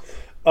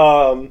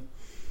hooped.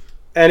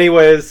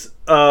 Anyways,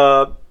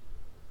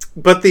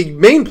 but the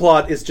main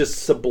plot is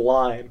just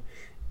sublime.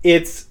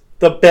 It's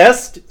the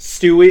best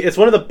Stewie. It's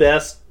one of the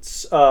best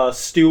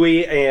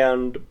Stewie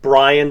and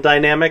Brian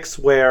dynamics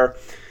where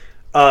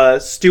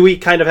Stewie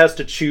kind of has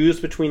to choose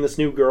between this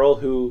new girl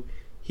who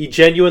he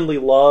genuinely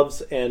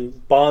loves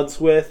and bonds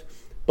with,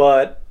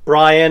 but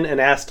Brian and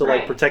has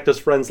to protect his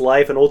friend's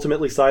life and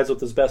ultimately sides with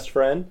his best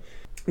friend.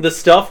 The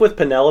stuff with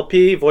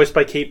Penelope, voiced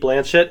by Cate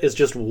Blanchett, is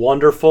just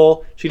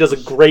wonderful. She does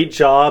a great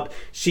job.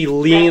 She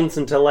leans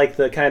into like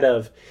the kind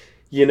of,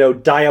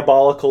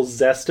 diabolical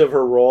zest of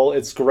her role.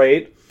 It's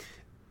great.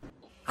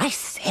 I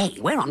say,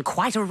 we're on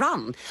quite a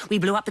run. We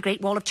blew up the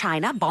Great Wall of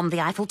China, bombed the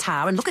Eiffel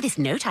Tower, and look at this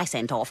note I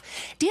sent off.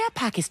 Dear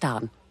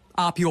Pakistan.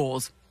 Up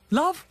yours.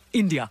 Love,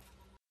 India.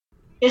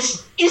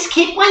 Is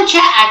Cate Blanchett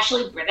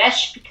actually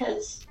British?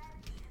 Because,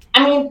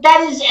 I mean,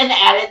 that is an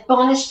added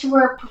bonus to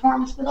her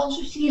performance, but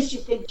also she is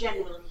just a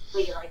genuinely,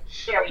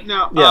 very...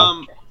 No,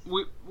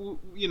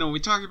 we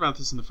talked about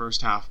this in the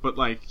first half, but,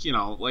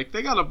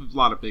 they got a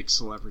lot of big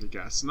celebrity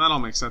guests, and that all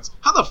makes sense.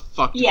 How the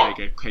fuck did they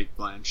get Cate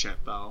Blanchett,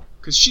 though?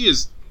 Because she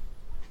is...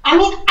 I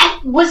mean, I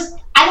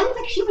don't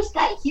think she was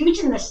that huge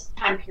in this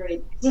time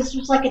period. This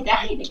was like a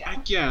decade ago. I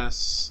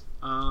guess.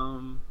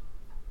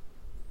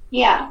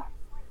 Yeah.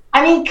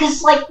 I mean,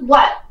 because,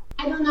 what?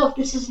 I don't know if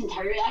this is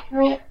entirely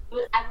accurate,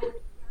 but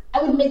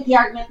I would make the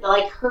argument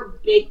that, her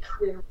big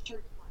career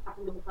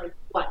happened with,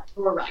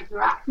 Thor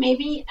Ragnarok,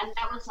 maybe? And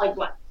that was,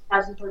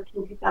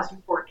 2013,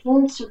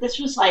 2014? So this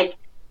was,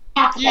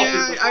 half a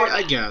decade before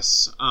I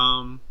guess.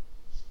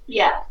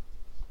 Yeah.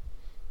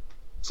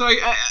 So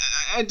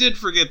I did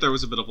forget there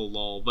was a bit of a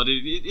lull, but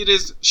it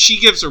is... She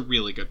gives a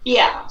really good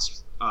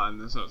performance in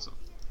this episode.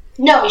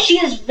 No, she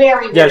is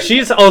very, very Yeah,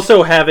 she's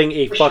also having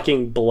a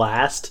fucking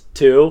blast,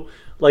 too.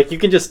 You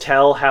can just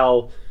tell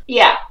how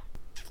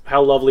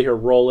lovely her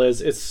role is.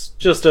 It's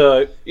just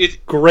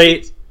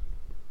great...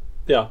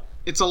 Yeah.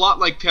 It's a lot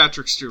like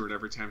Patrick Stewart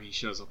every time he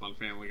shows up on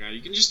Family Guy.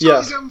 You can just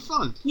tell he's having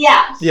fun.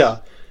 Yeah.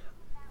 Yeah.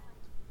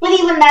 But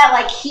even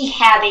that, he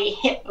had a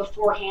hit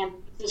beforehand.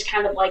 It was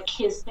kind of,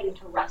 his thing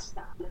to rest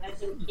on. And I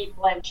think Cate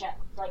Blanchett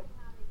was,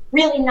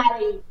 really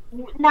not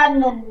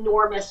an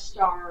enormous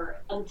star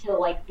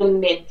until, the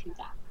mid-2000s.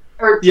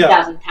 Or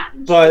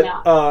 2010s.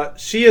 But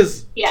she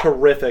is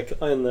terrific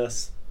in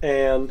this.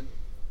 And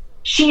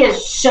she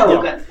is so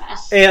good in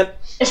this. And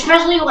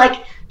especially,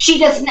 she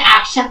does an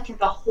accent through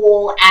the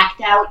whole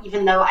act out,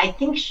 even though I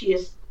think she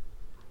is...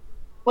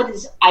 What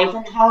is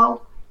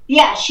Ivanhoe?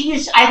 Yeah,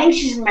 I think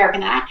she's an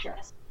American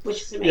actress,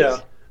 which is amazing.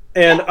 Yeah.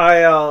 And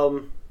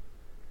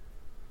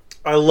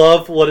I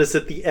love,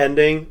 the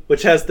ending,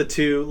 which has the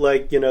two,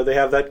 they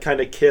have that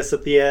kind of kiss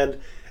at the end.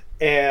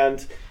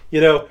 And,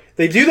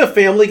 they do the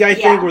Family Guy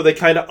thing where they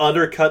kind of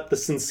undercut the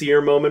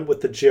sincere moment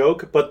with the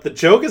joke, but the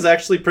joke is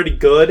actually pretty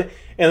good,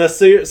 and the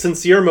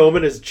sincere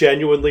moment is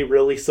genuinely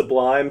really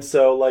sublime,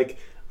 so,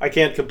 I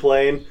can't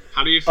complain.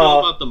 How do you feel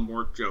about the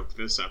Mort joke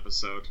this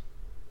episode?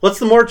 What's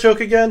the Mort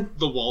joke again?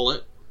 The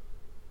wallet.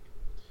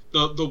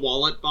 The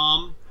wallet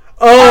bomb.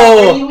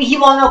 Oh! He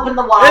won't open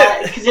the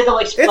wallet because it'll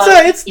explode.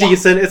 It's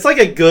decent. It's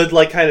a good,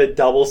 kind of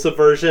double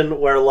subversion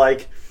where,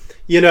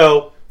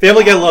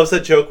 Family Guy loves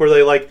that joke where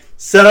they,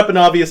 set up an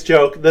obvious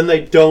joke, then they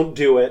don't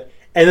do it,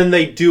 and then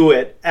they do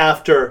it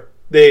after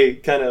they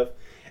kind of...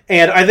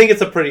 And I think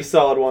it's a pretty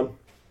solid one.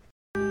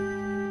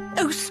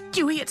 Oh,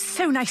 Stewie, it's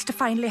so nice to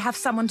finally have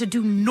someone to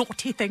do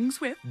naughty things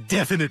with.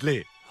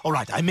 Definitely. All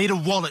right, I made a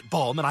wallet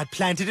bomb and I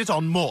planted it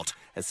on Mort.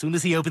 As soon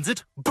as he opens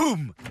it,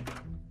 boom!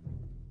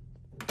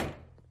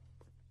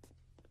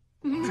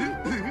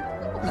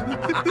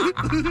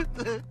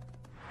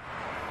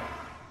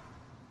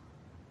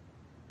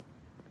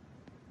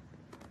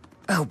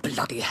 Oh,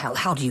 bloody hell,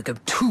 how do you go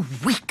 2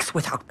 weeks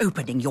without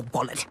opening your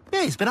wallet?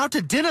 Yeah, he's been out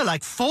to dinner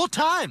 4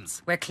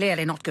 times. We're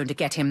clearly not going to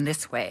get him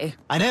this way.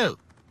 I know,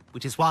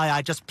 which is why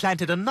I just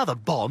planted another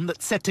bomb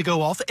that's set to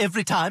go off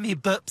every time he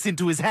burps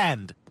into his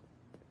hand.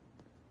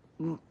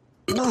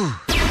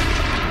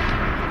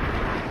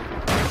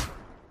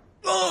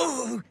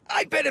 Oh,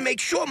 I better make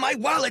sure my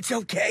wallet's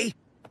okay.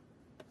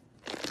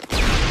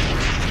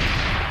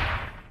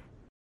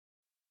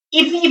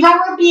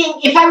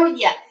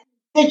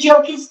 The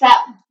joke is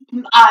that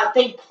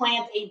they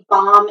plant a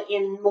bomb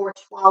in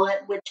Mort's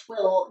wallet, which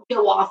will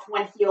go off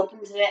when he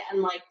opens it,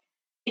 and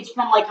it's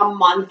been a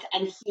month,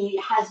 and he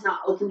has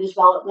not opened his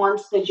wallet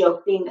once. The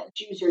joke being that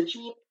Jews are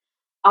cheap.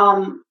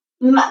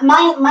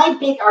 my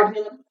big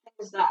argument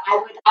is that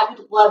I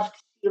would love to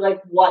see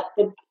like what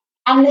the,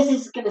 and this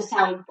is gonna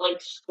sound like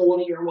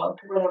scoldy or woke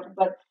or whatever,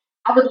 but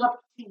I would love to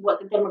see what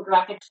the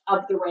demographics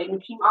of the writing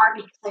team are,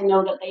 because I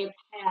know that they've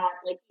had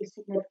like a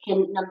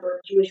significant number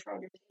of Jewish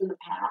writers in the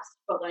past,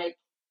 but like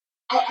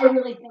I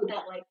really think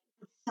that like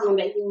it's something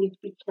that you need to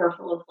be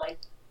careful of, like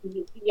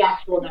the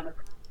actual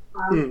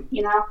demographics,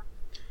 you know?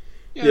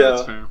 Yeah,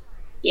 that's fair.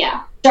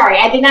 Yeah. Sorry,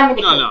 I did not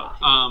mean to. No.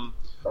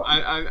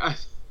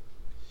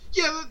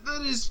 Yeah,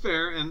 that is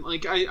fair, and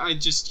like I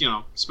just,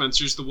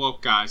 Spencer's the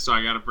woke guy, so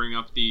I got to bring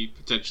up the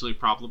potentially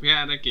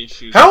problematic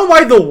issues. How am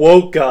I the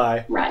woke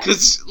guy? Right.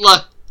 Because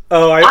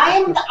I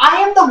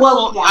am the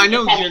woke one. I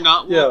know you're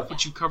not woke,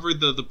 but you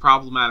covered the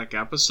problematic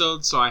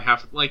episode, so I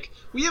have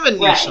we have a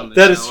niche on this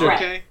that show, is true.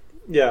 Okay?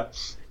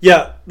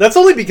 Yeah. That's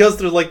only because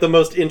they're like the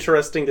most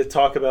interesting to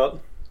talk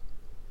about.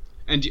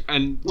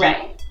 And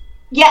right.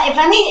 Yeah. If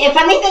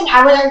anything,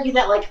 I would argue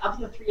that like of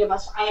the three of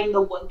us, I am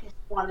the wokest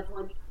one of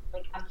one.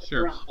 Like,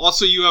 sure.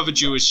 Also, you have a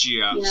Jewish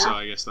GF, Yeah. so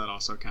I guess that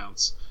also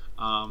counts.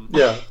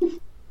 Yeah.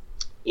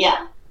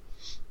 Yeah.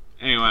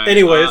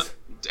 Anyways,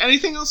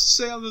 anything else to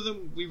say other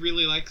than we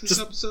really like this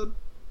episode?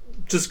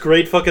 Just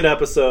great fucking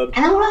episode.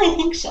 I don't really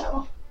think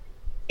so.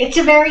 It's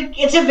a very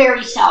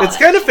solid. It's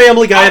kind of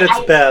Family Guy at its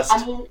best.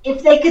 I mean,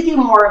 if they could do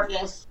more of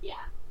this, yeah.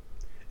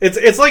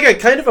 It's like a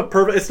kind of a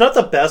perfect. It's not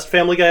the best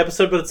Family Guy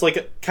episode, but it's like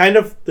a, kind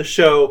of the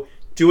show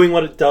doing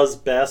what it does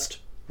best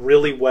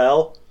really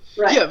well.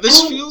 Right. Yeah,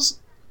 this feels.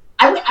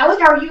 I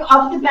would argue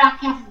of the back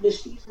half of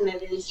this season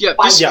it is. Yeah,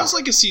 this feels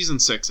like a season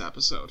 6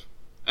 episode,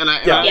 and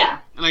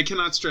I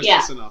cannot stress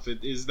this enough.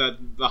 It is that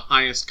the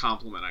highest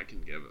compliment I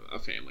can give a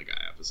Family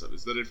Guy episode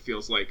is that it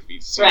feels like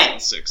the season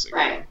 6 again.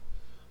 Right.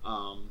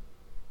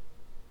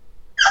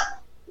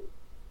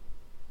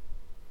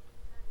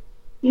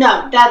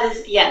 No, that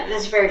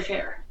is very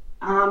fair.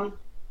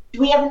 Do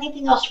we have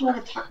anything else you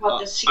want to talk about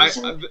this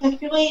season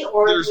particularly,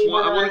 or there's do we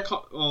one? I want to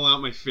call out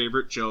my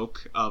favorite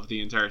joke of the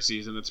entire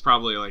season. It's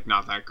probably like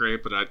not that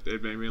great, but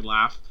it made me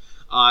laugh.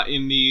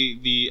 In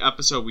the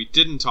episode we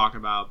didn't talk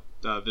about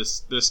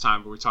this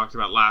time, but we talked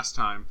about last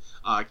time,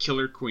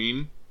 Killer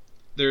Queen.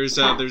 There's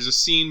a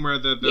scene where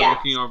they're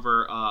looking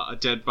over a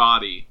dead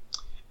body,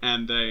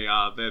 and they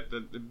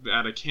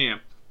at a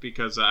camp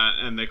because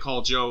and they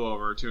call Joe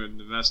over to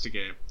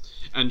investigate,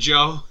 and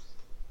Joe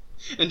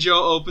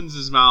opens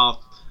his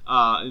mouth.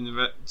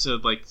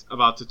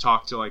 About to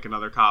talk to like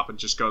another cop and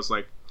just goes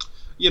like,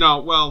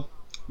 well,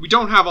 we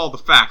don't have all the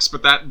facts,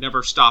 but that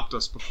never stopped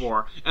us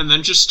before, and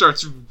then just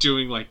starts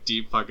doing like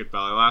deep fucking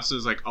belly laughs.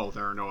 It's like, oh,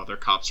 there are no other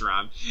cops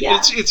around.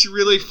 Yeah. It's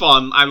really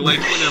fun. I like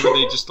whenever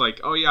they just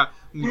like, oh yeah,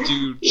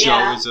 dude,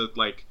 Joe is a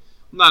like,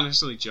 not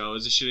necessarily Joe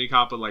is a shitty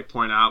cop, but like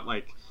point out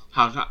like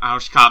how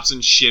cops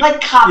and shit, like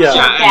cops are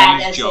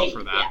bad, and use Joe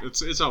for that.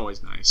 It's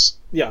always nice.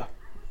 Yeah.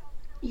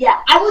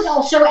 Yeah, I would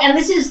also, and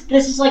this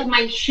is like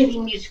my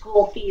shitty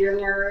musical theater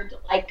nerd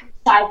like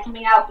side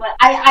coming out, but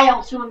I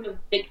also am a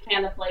big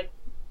fan of like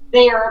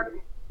their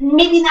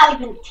maybe not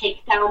even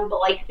takedown, but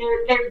like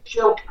their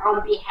joke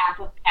on behalf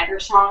of patter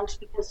songs,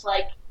 because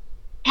like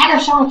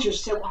patter songs are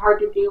so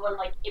hard to do, and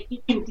like if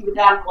you can do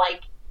them,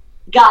 like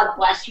God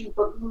bless you,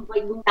 but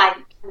like 90%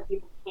 of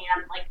people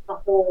can, like the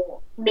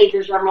whole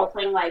Major General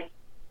thing, like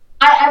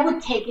I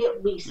would take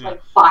at least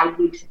like 5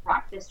 weeks of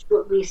practice to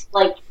at least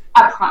like.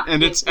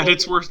 And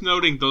it's worth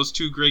noting those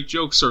two great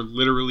jokes are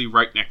literally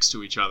right next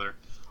to each other.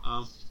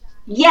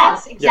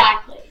 Yes,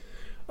 exactly.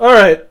 Yeah. All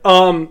right,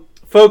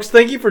 folks,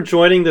 thank you for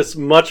joining this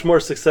much more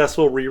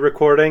successful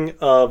re-recording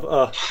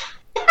of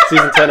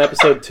season 10,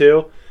 episode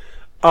 2.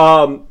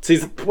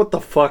 What the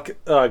fuck?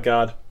 Oh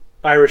God,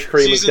 Irish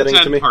Cream is getting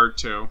to me. Season 10, part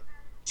 2.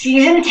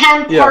 Season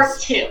 10, part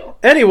 2.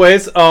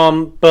 Anyways,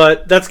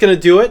 but that's gonna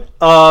do it.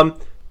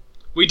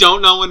 We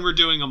don't know when we're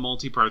doing a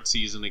multi-part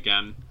season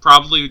again.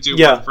 Probably do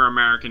one for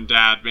American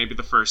Dad. Maybe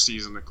the first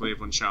season of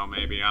Cleveland Show.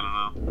 Maybe, I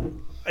don't know.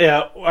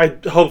 Yeah, I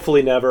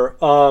hopefully never.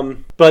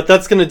 But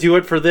that's going to do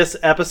it for this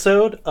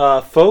episode,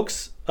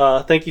 folks.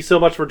 Thank you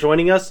so much for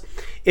joining us.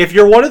 If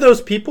you're one of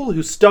those people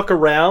who stuck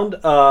around,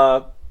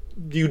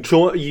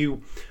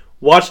 you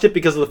watched it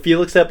because of the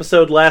Felix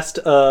episode last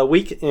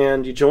week,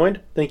 and you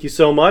joined. Thank you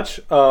so much.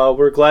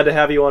 We're glad to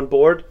have you on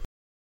board.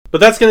 But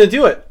that's going to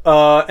do it.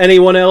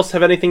 Anyone else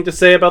have anything to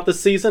say about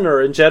this season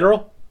or in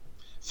general?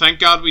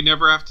 Thank God we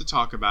never have to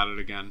talk about it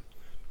again.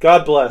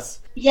 God bless.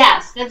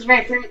 Yes, that's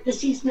very fair. The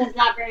season is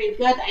not very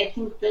good. I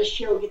think the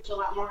show gets a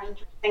lot more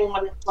interesting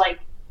when it's like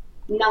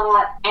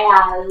not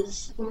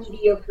as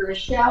mediocre a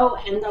show.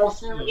 And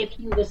also, if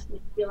you listen to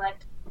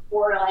Felix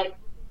before, like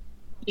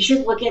you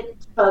should look at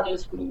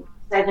photos from me.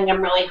 I think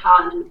I'm really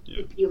hot, and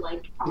if you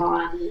like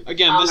on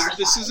again, on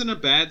this isn't a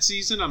bad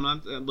season. I'm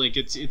not like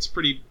it's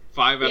pretty.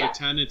 5 out of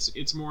 10.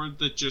 It's more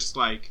that just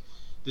like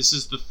this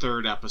is the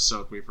 3rd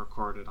episode we've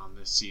recorded on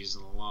this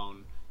season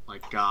alone.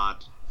 Like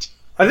God,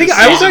 I think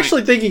I was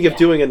actually thinking of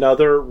doing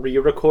another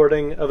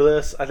re-recording of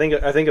this. I think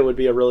it would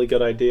be a really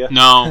good idea.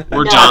 No,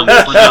 we're done.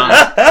 We're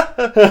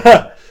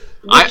done.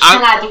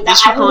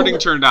 This recording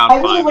turned out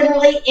fine.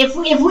 Literally, if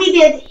we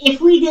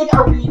did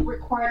a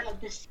re-record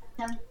of this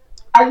season,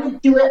 I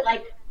would do it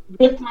like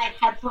with my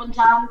headphones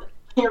on,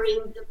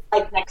 carrying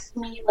like next to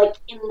me, like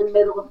in the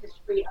middle of the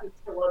street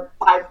until a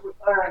 5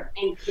 or an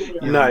 18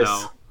 wheeler.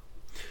 Nice.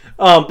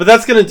 But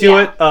that's gonna do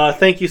it.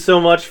 Thank you so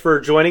much for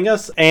joining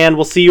us, and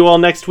we'll see you all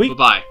next week.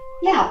 Bye.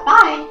 Yeah,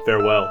 bye.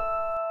 Farewell.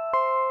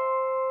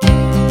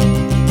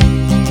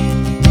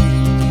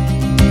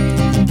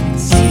 It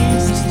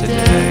seems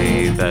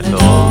today that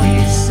all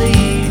you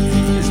see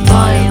is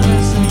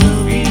violence in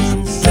movies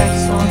and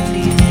sex on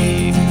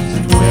TV.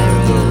 And where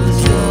are those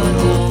good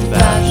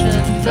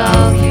old-fashioned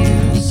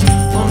values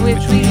on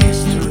which we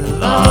used to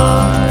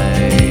rely?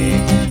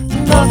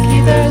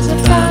 Lucky there's a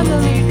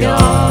family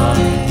guy.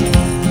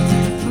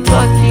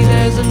 Lucky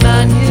there's a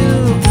man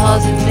who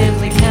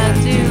positively can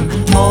do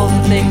all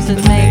the things that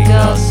make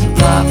us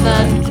laugh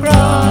and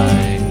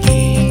cry.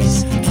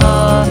 He's a